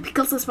with the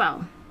pickles as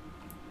well.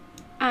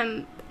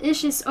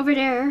 Ish is over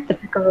there The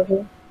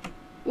pickle.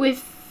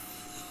 with.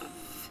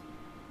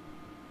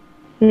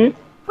 Hmm?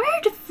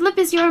 Where the flip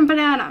is your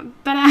banana?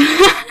 Banana.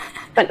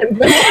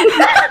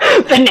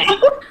 Banana.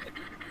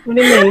 What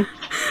do you mean?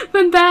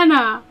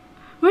 Bandana.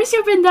 Where's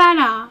your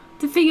bandana?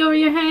 The thing over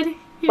your head?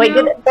 You Wait,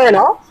 know? did it burn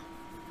off?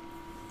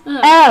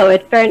 Ugh. Oh,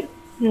 it burned.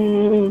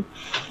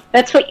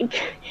 That's what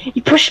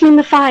you pushed me in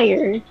the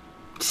fire. It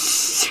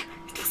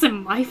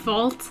wasn't my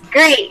fault.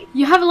 Great.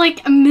 You have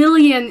like 1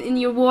 million in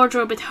your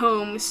wardrobe at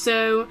home,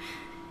 so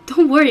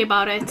don't worry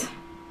about it.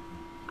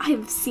 I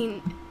have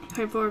seen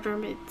her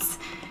wardrobe. It's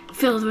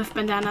filled with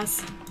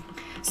bandanas.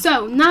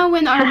 So now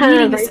when our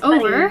meeting is Very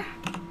funny. over,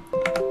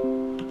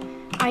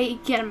 I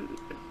get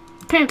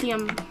apparently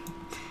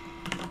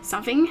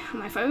something on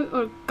my phone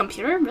or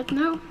computer, but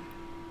no.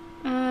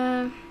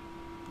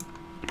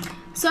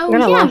 So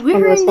yeah,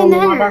 we're in the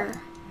Nether.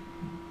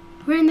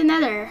 We're in the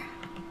Nether.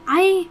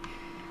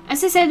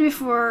 As I said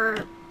before,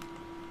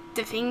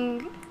 the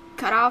thing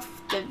cut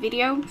off the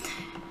video.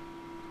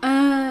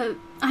 I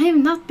have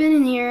not been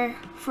in here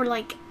for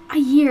like a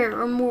year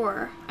or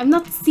more. I've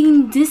not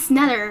seen this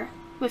Nether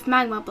with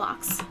magma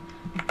blocks,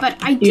 but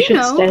I do know. You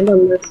should stand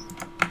on this.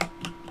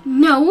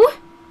 No.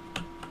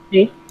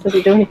 See,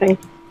 doesn't do anything.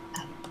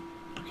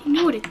 I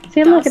know what it does.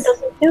 Seems like it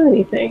doesn't do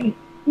anything.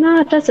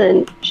 No, it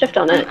doesn't. Shift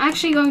on it. I'm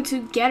actually going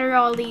to gather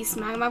all these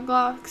magma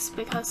blocks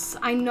because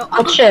I know.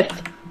 Hold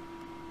shift.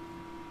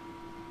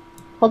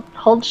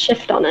 Hold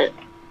shift on it.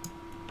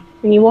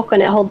 When you walk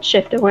on it, hold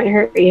shift. It won't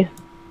hurt you.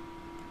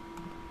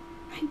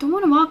 I don't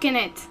want to walk in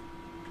it.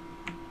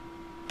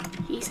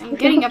 Jeez, I'm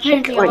getting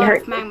apparently a lot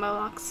of magma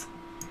blocks.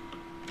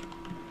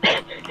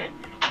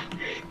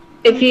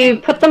 If you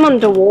put them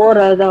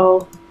underwater,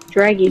 they'll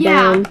drag you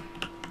down.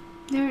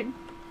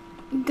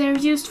 They're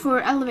used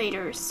for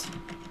elevators.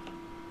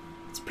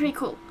 It's pretty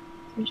cool.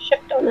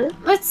 Shift on it.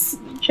 Let's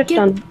shift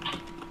on.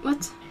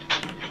 What?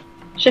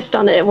 Shift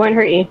on it. It won't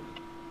hurt you.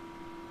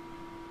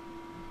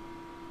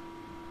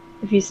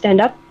 If you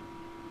stand up.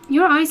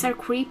 Your eyes are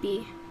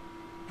creepy.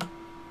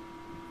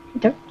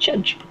 Don't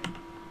judge.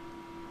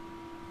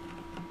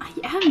 I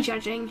am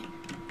judging.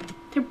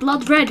 They're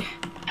blood red.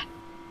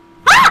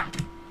 Ah!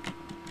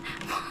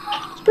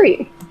 It's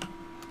pretty.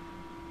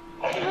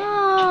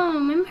 Oh,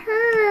 I'm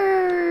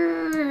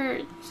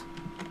hurt.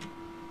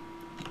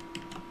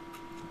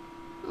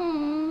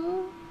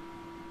 Oh.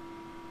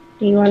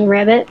 Do you want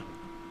rabbit?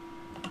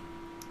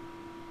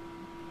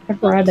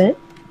 Have rabbit.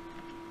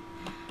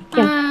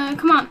 Yeah.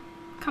 Come on.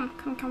 Come.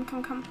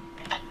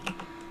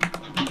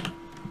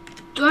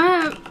 Do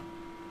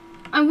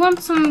I want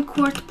some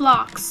quartz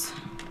blocks.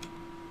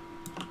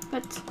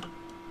 But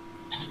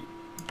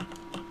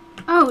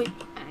oh,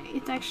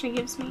 it actually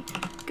gives me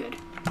good.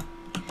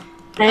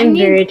 I'm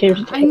very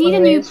tempted to I need a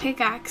new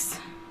pickaxe.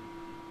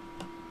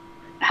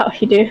 Oh,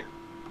 you do?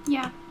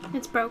 Yeah,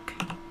 it's broke.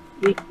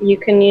 You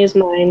can use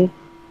mine.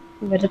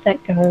 Where did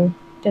that go?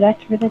 Did I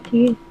throw that to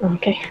you? Oh,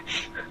 okay.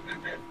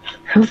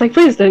 I was like,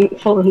 please don't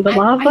fall in the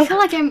lava. I feel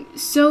like I'm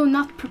so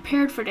not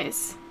prepared for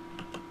this.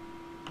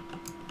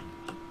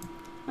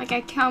 Like I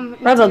come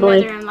into the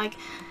Nether and like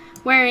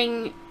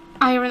wearing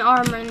iron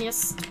armor and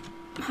just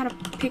had a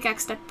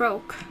pickaxe that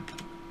broke.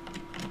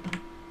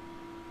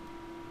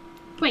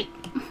 Wait.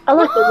 Oh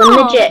look, there's a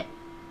midget.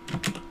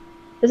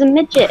 There's a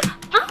midget.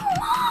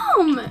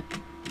 Oh, Mom!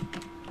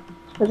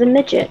 There's a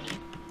midget.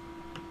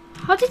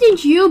 How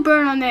did you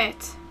burn on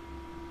it?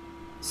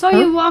 Saw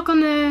you walk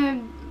on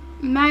the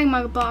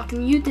magma block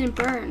and you didn't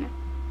burn.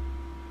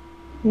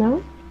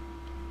 No?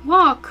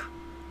 Walk.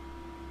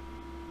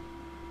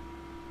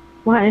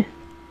 Why?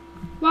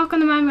 Walk on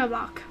the magma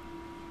block.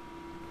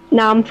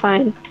 No, I'm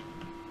fine.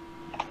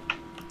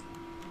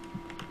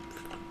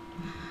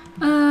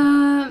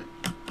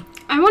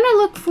 I want to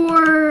look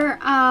for,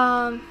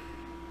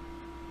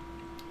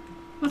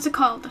 what's it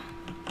called?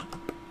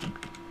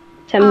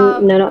 No,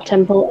 not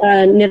temple,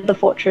 near the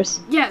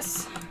fortress.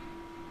 Yes.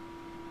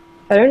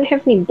 I don't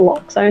have any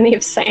blocks, I only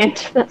have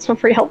sand. That's not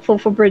very helpful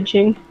for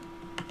bridging.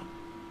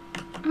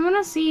 I want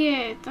to see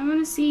it. I want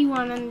to see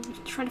one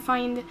and try to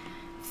find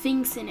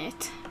things in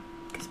it.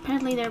 Because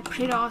apparently they're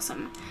pretty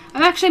awesome.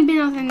 I've actually been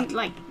out in,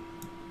 like,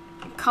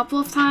 a couple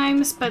of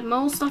times, but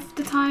most of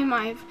the time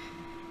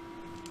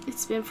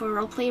it's been for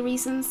roleplay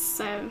reasons,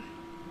 so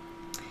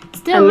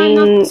still I've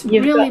not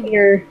really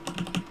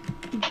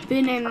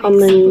been in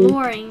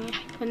exploring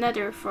the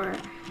Nether for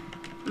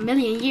a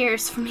million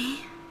years for me.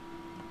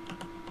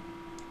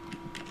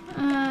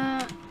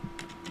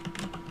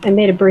 I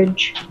made a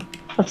bridge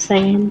of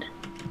sand.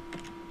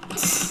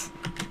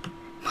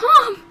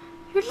 Mom!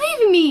 You're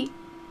leaving me!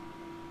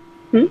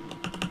 Hmm?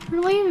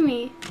 You're leaving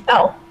me.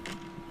 Oh.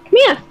 Come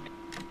here!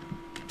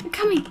 I'm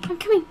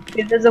coming.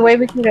 If there's a way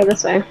we can go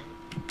this way.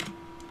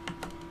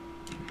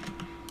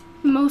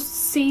 Most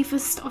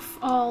safest of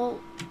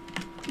all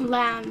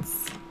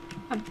lands,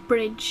 a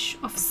bridge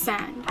of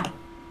sand.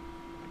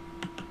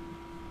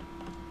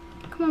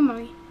 Come on,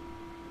 Mommy.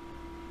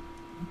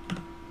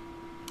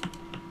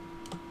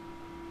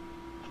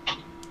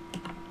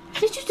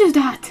 Did you do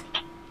that?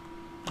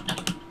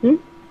 Hmm?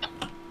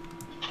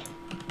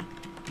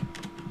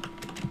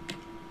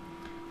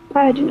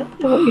 I do not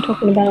know what you're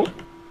talking about.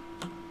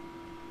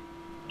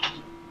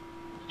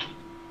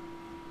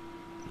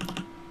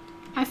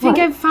 I think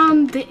I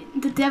found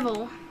the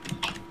devil.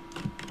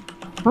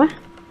 What?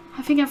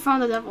 I think I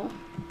found the devil.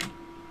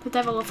 The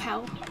devil of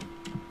hell.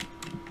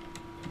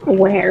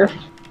 Where?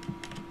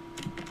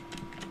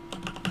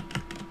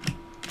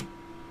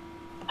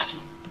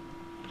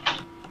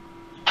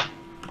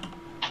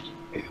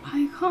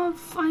 I can't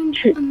find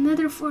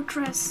another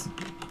fortress.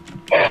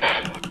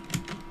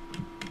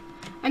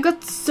 I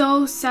got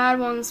so sad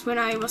once when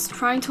I was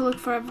trying to look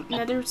for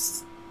another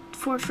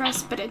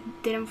fortress, but I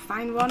didn't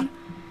find one.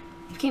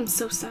 I became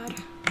so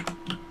sad.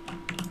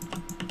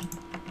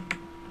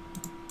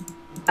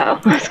 Oh,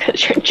 I was gonna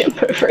try and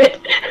jump over it.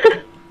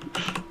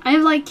 I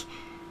have like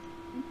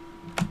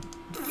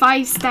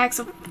 5 stacks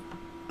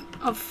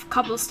of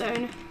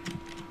cobblestone.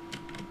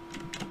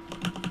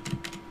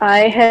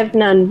 I have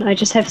none. I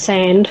just have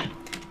sand.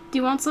 Do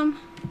you want some?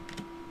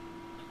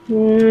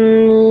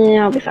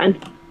 I'll be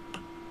fine.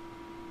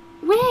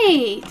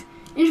 Wait!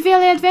 In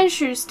Valley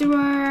Adventures, there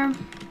were...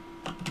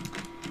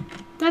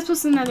 That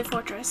was another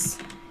fortress.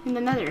 In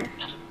the Nether.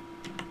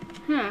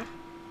 Huh.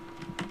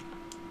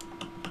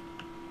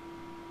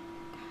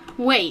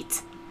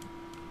 Wait.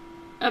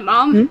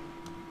 Mom?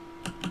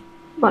 Hmm?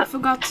 What? I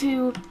forgot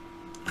to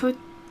put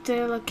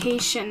the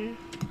location,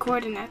 the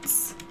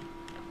coordinates.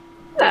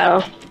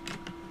 Oh.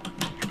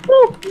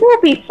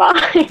 We'll be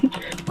fine.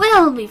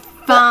 We'll be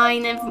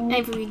fine.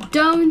 If we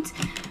don't,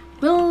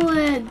 we'll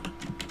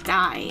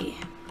die.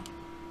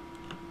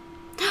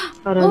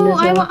 Hold on, Oh, there's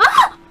I a- want.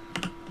 Ah!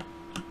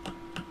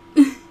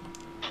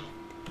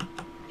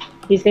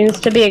 He seems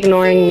to be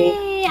ignoring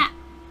me. Yeah.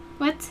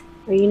 What?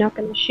 Are you not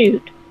gonna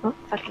shoot? Oh,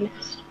 fucking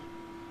missed.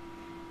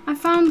 I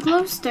found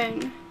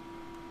glowstone.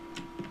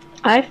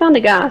 I found a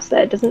gas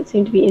that doesn't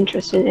seem to be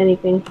interested in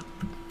anything.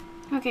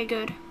 Okay,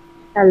 good.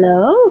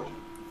 Hello?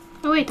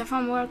 Oh wait, I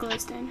found more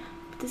glowstone.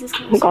 But this is Oh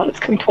glowstone. god, it's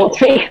coming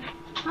towards me.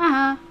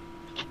 Haha.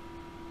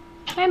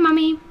 Hey,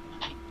 mommy.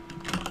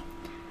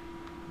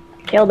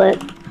 Killed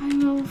it. I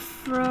will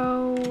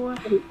throw.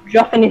 Didn't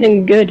drop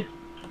anything good.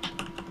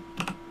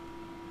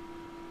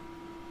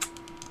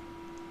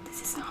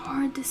 This is a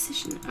hard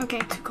decision. Okay,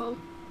 too cold.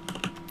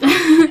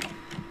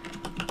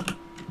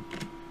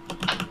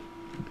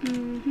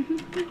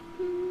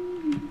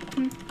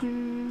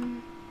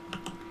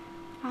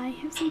 I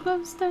have some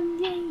glowstone.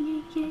 Yay,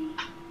 yay, yay.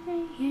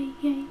 Yay, yay,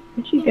 yay.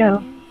 Where'd you Yay, go?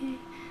 yay, yay.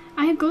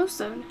 I have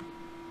glowstone.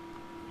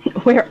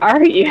 Where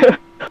are you?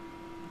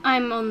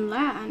 I'm on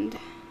land.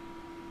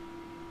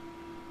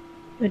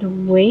 But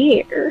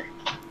where?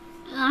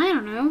 I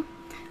don't know.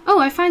 Oh,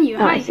 I found you. Oh,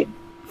 Hi. I see.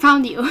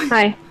 Found you.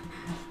 Hi.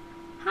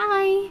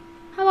 Hi.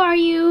 How are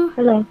you?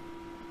 Hello.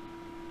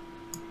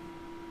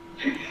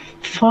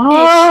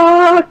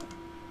 Fuck!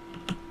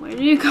 Where did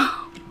you go?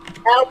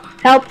 Help!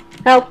 Help!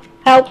 Help!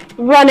 Help!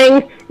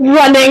 Running!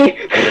 Running!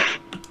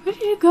 Where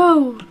did you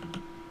go?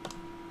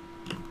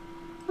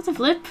 What's a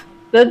flip?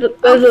 There's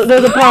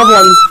a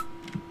problem.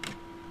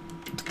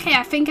 Okay,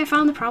 I think I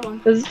found the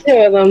problem. There's 2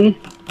 of them.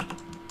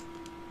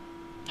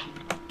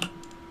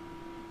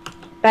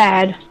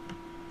 Bad.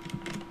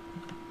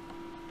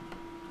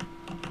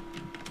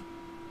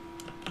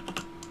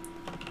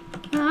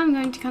 Well, I'm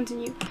going to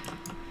continue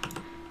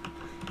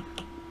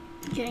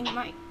getting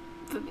my.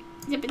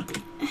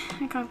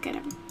 I can't get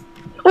him.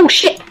 Oh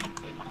shit!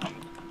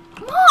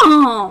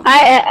 Mom!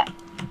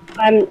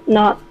 I'm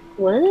not.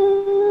 What?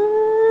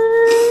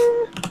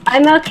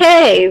 I'm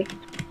okay.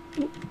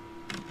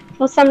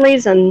 For some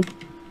reason.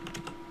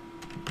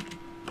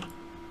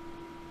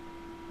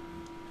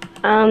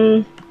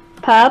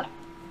 Pup,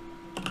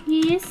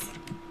 Yes.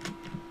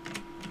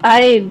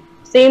 I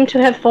seem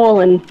to have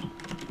fallen.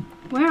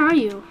 Where are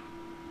you?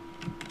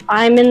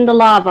 I'm in the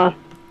lava.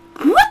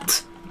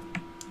 What?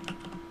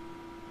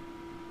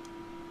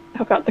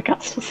 Oh god, the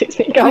cat still sees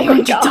me. Why Oh my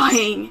aren't you god.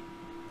 dying?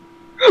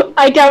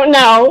 I don't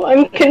know.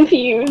 I'm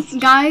confused.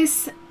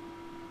 Guys,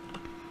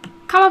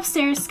 come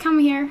upstairs. Come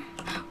here.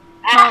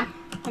 Ah,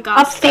 I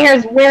got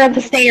upstairs. Where are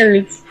the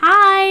stairs?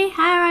 Hi, here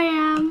I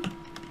am.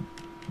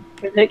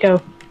 Where did it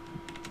go?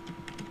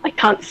 I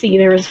can't see.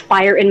 There is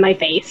fire in my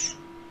face.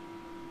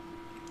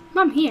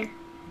 Mom, here.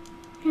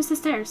 Here's the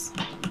stairs.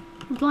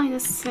 You're blind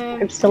as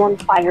I'm still on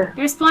fire.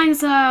 you're as blind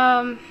as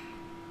Why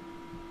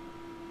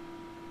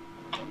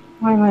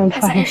am I on as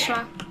a fire?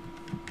 Ishra.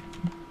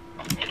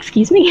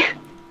 Excuse me?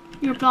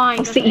 You're blind.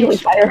 I'll as set a you on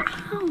Ishra. fire.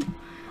 Ow.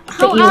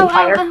 Set you on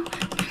fire. Ow.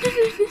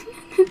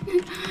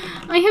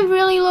 I have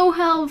really low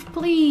health,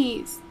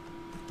 please.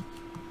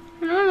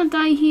 I don't want to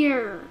die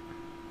here.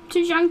 I'm too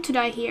young to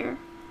die here.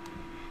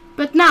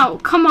 But now,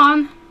 come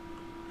on.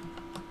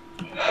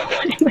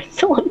 Why am I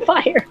still on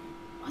fire?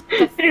 What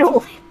the Ow.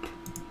 flip?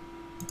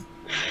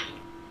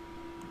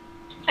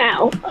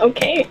 Ow.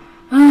 Okay.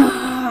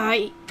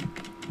 I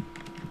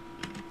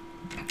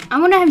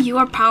want to have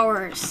your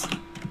powers.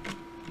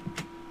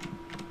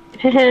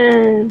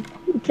 Didn't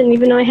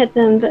even know I had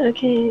them, but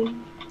okay.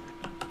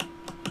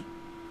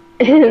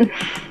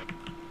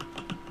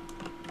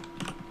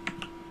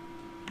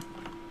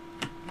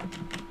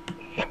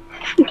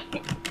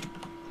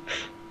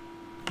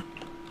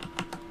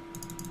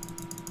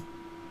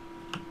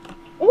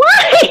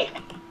 Why?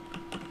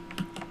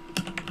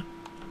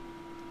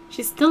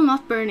 She's still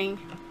not burning.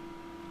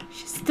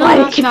 She's still Why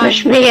not did you dying.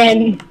 push me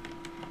in?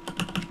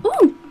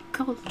 Ooh,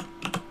 cold.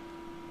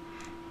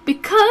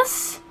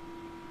 Because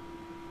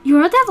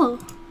you're a devil.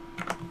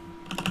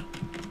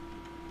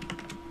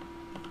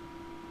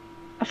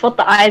 I thought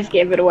the eyes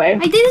gave it away.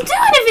 I didn't do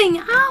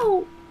anything.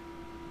 Ow!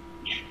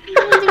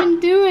 I didn't even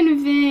do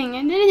anything.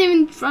 I didn't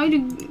even try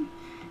to.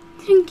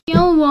 Didn't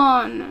kill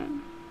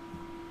one.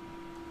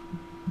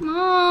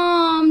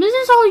 Mom, this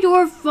is all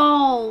your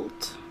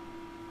fault.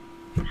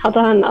 Hold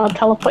on, I'll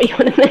teleport you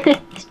in a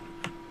minute.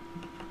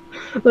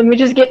 Let me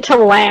just get to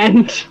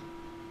land.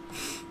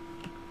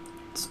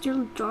 It's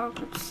still dark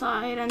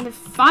outside and the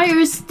fire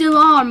is still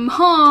on.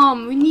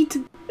 Mom, we need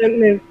to Don't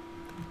move.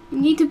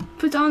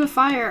 put on the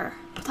fire.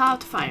 Put out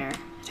the fire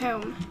at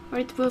home, or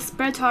it will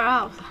spread to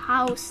our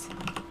house.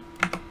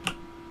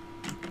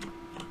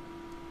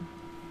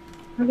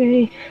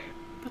 Okay.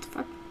 What the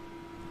fuck?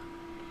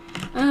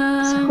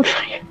 So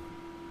fire.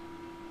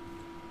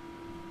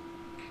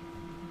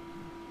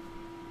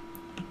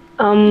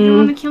 You don't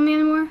want to kill me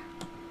anymore?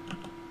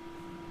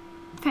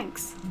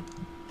 Thanks.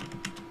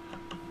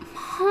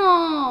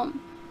 Mom!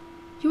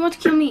 You want to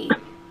kill me?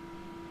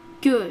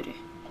 Good.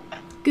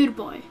 Good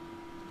boy.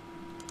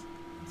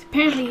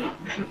 Apparently...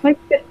 My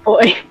good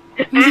boy.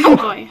 He's a good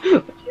boy.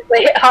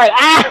 Lay it hard.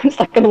 Ah! I'm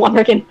stuck in the water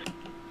again.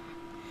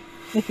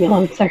 Leave me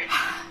alone, sir.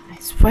 I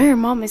swear,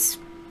 Mom is...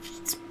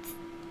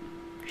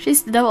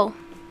 She's the devil.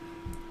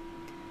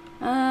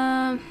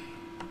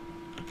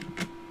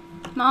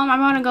 Mom, I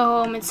want to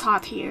go home. It's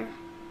hot here.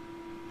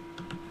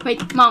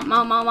 Wait, Mom.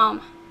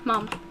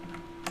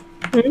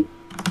 Hmm?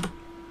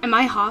 Am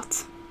I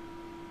hot?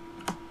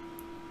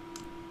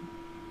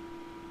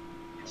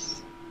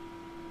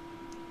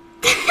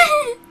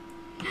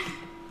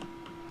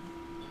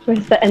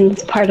 Where's the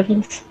end part of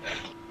this?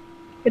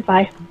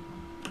 Goodbye.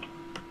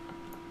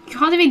 You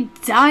can't even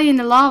die in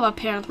the lava,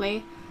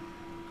 apparently.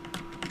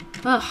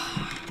 Ugh.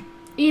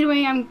 Either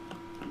way, I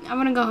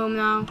want to go home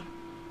now.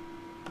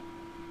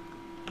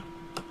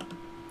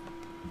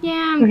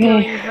 Yeah, I'm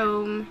going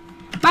home.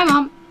 Bye,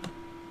 Mom.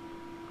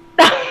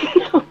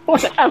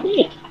 What I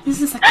mean?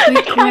 This is a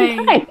quick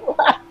way.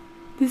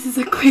 This is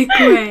a quick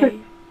way.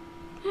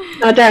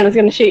 Oh, Darren was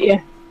gonna shoot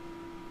you.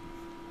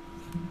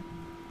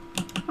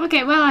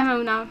 Okay, well, I'm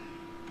home now.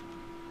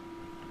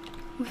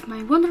 With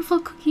my wonderful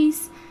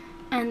cookies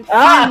and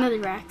 5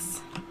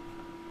 netherracks.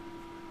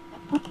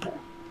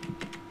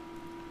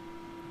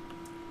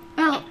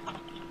 Well,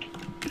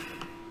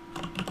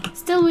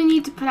 still we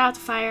need to put out the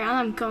fire and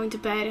I'm going to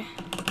bed.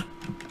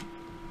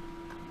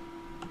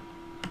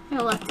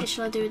 I'll let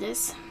Ishla do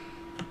this.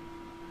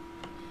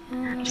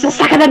 Just a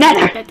second, the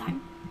nether!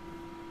 Bedtime.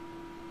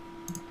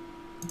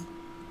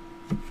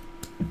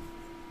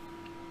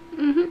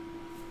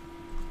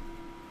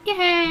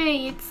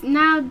 Yay! It's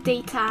now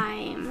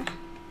daytime.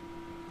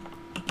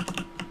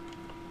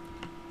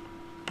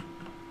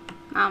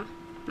 Mom.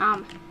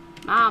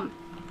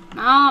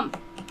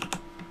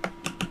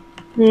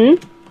 Hmm?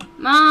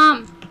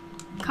 Mom!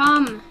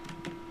 Come!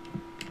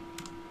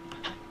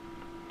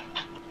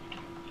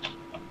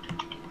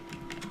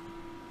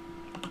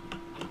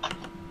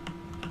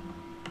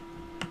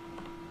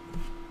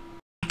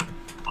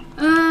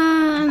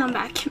 And I'm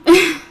back.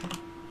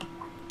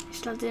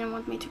 Ishla didn't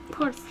want me to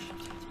port.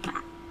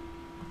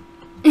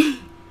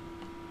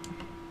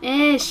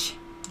 Ish.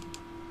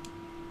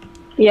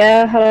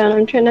 Yeah, hold on,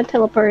 I'm trying to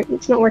teleport.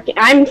 It's not working.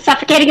 I'm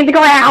suffocating in the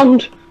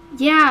ground!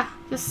 Yeah,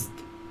 just...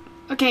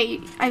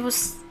 Okay, I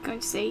was going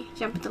to say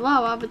jump into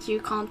lava, but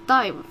you can't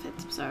die with it,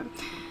 so...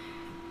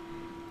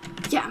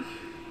 Yeah.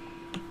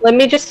 Let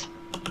me just...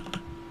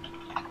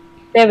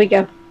 There we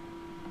go.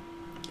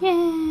 Yay!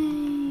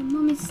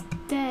 Mommy's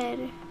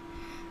dead.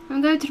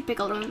 I'm going to the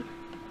pickle room.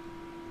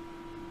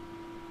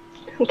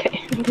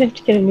 Okay, I'm gonna have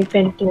to get a new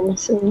bandana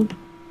soon.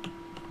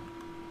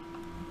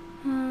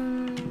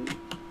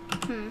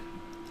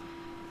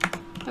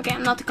 Okay,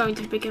 I'm not going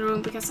to the pickle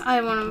room because I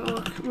want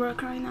to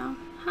work right now.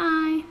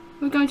 Hi!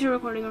 We're going to the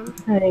recording room.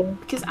 Hi.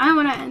 Because I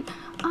want to end...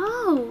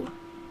 Oh!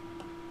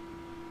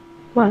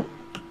 What?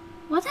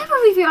 Whatever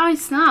with your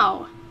eyes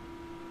now?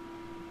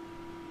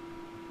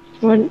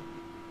 What?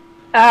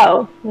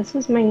 Oh, this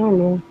is my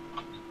normal.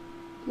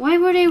 Why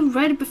were they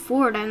red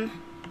before then?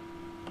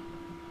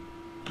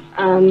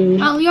 Um...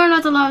 Well, you're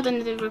not allowed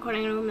in the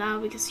recording room now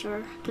because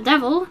you're the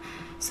devil,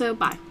 so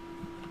bye.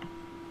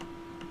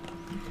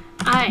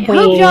 I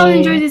hope y'all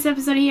enjoyed this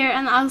episode here,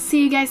 and I'll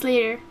see you guys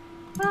later.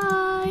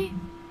 Bye!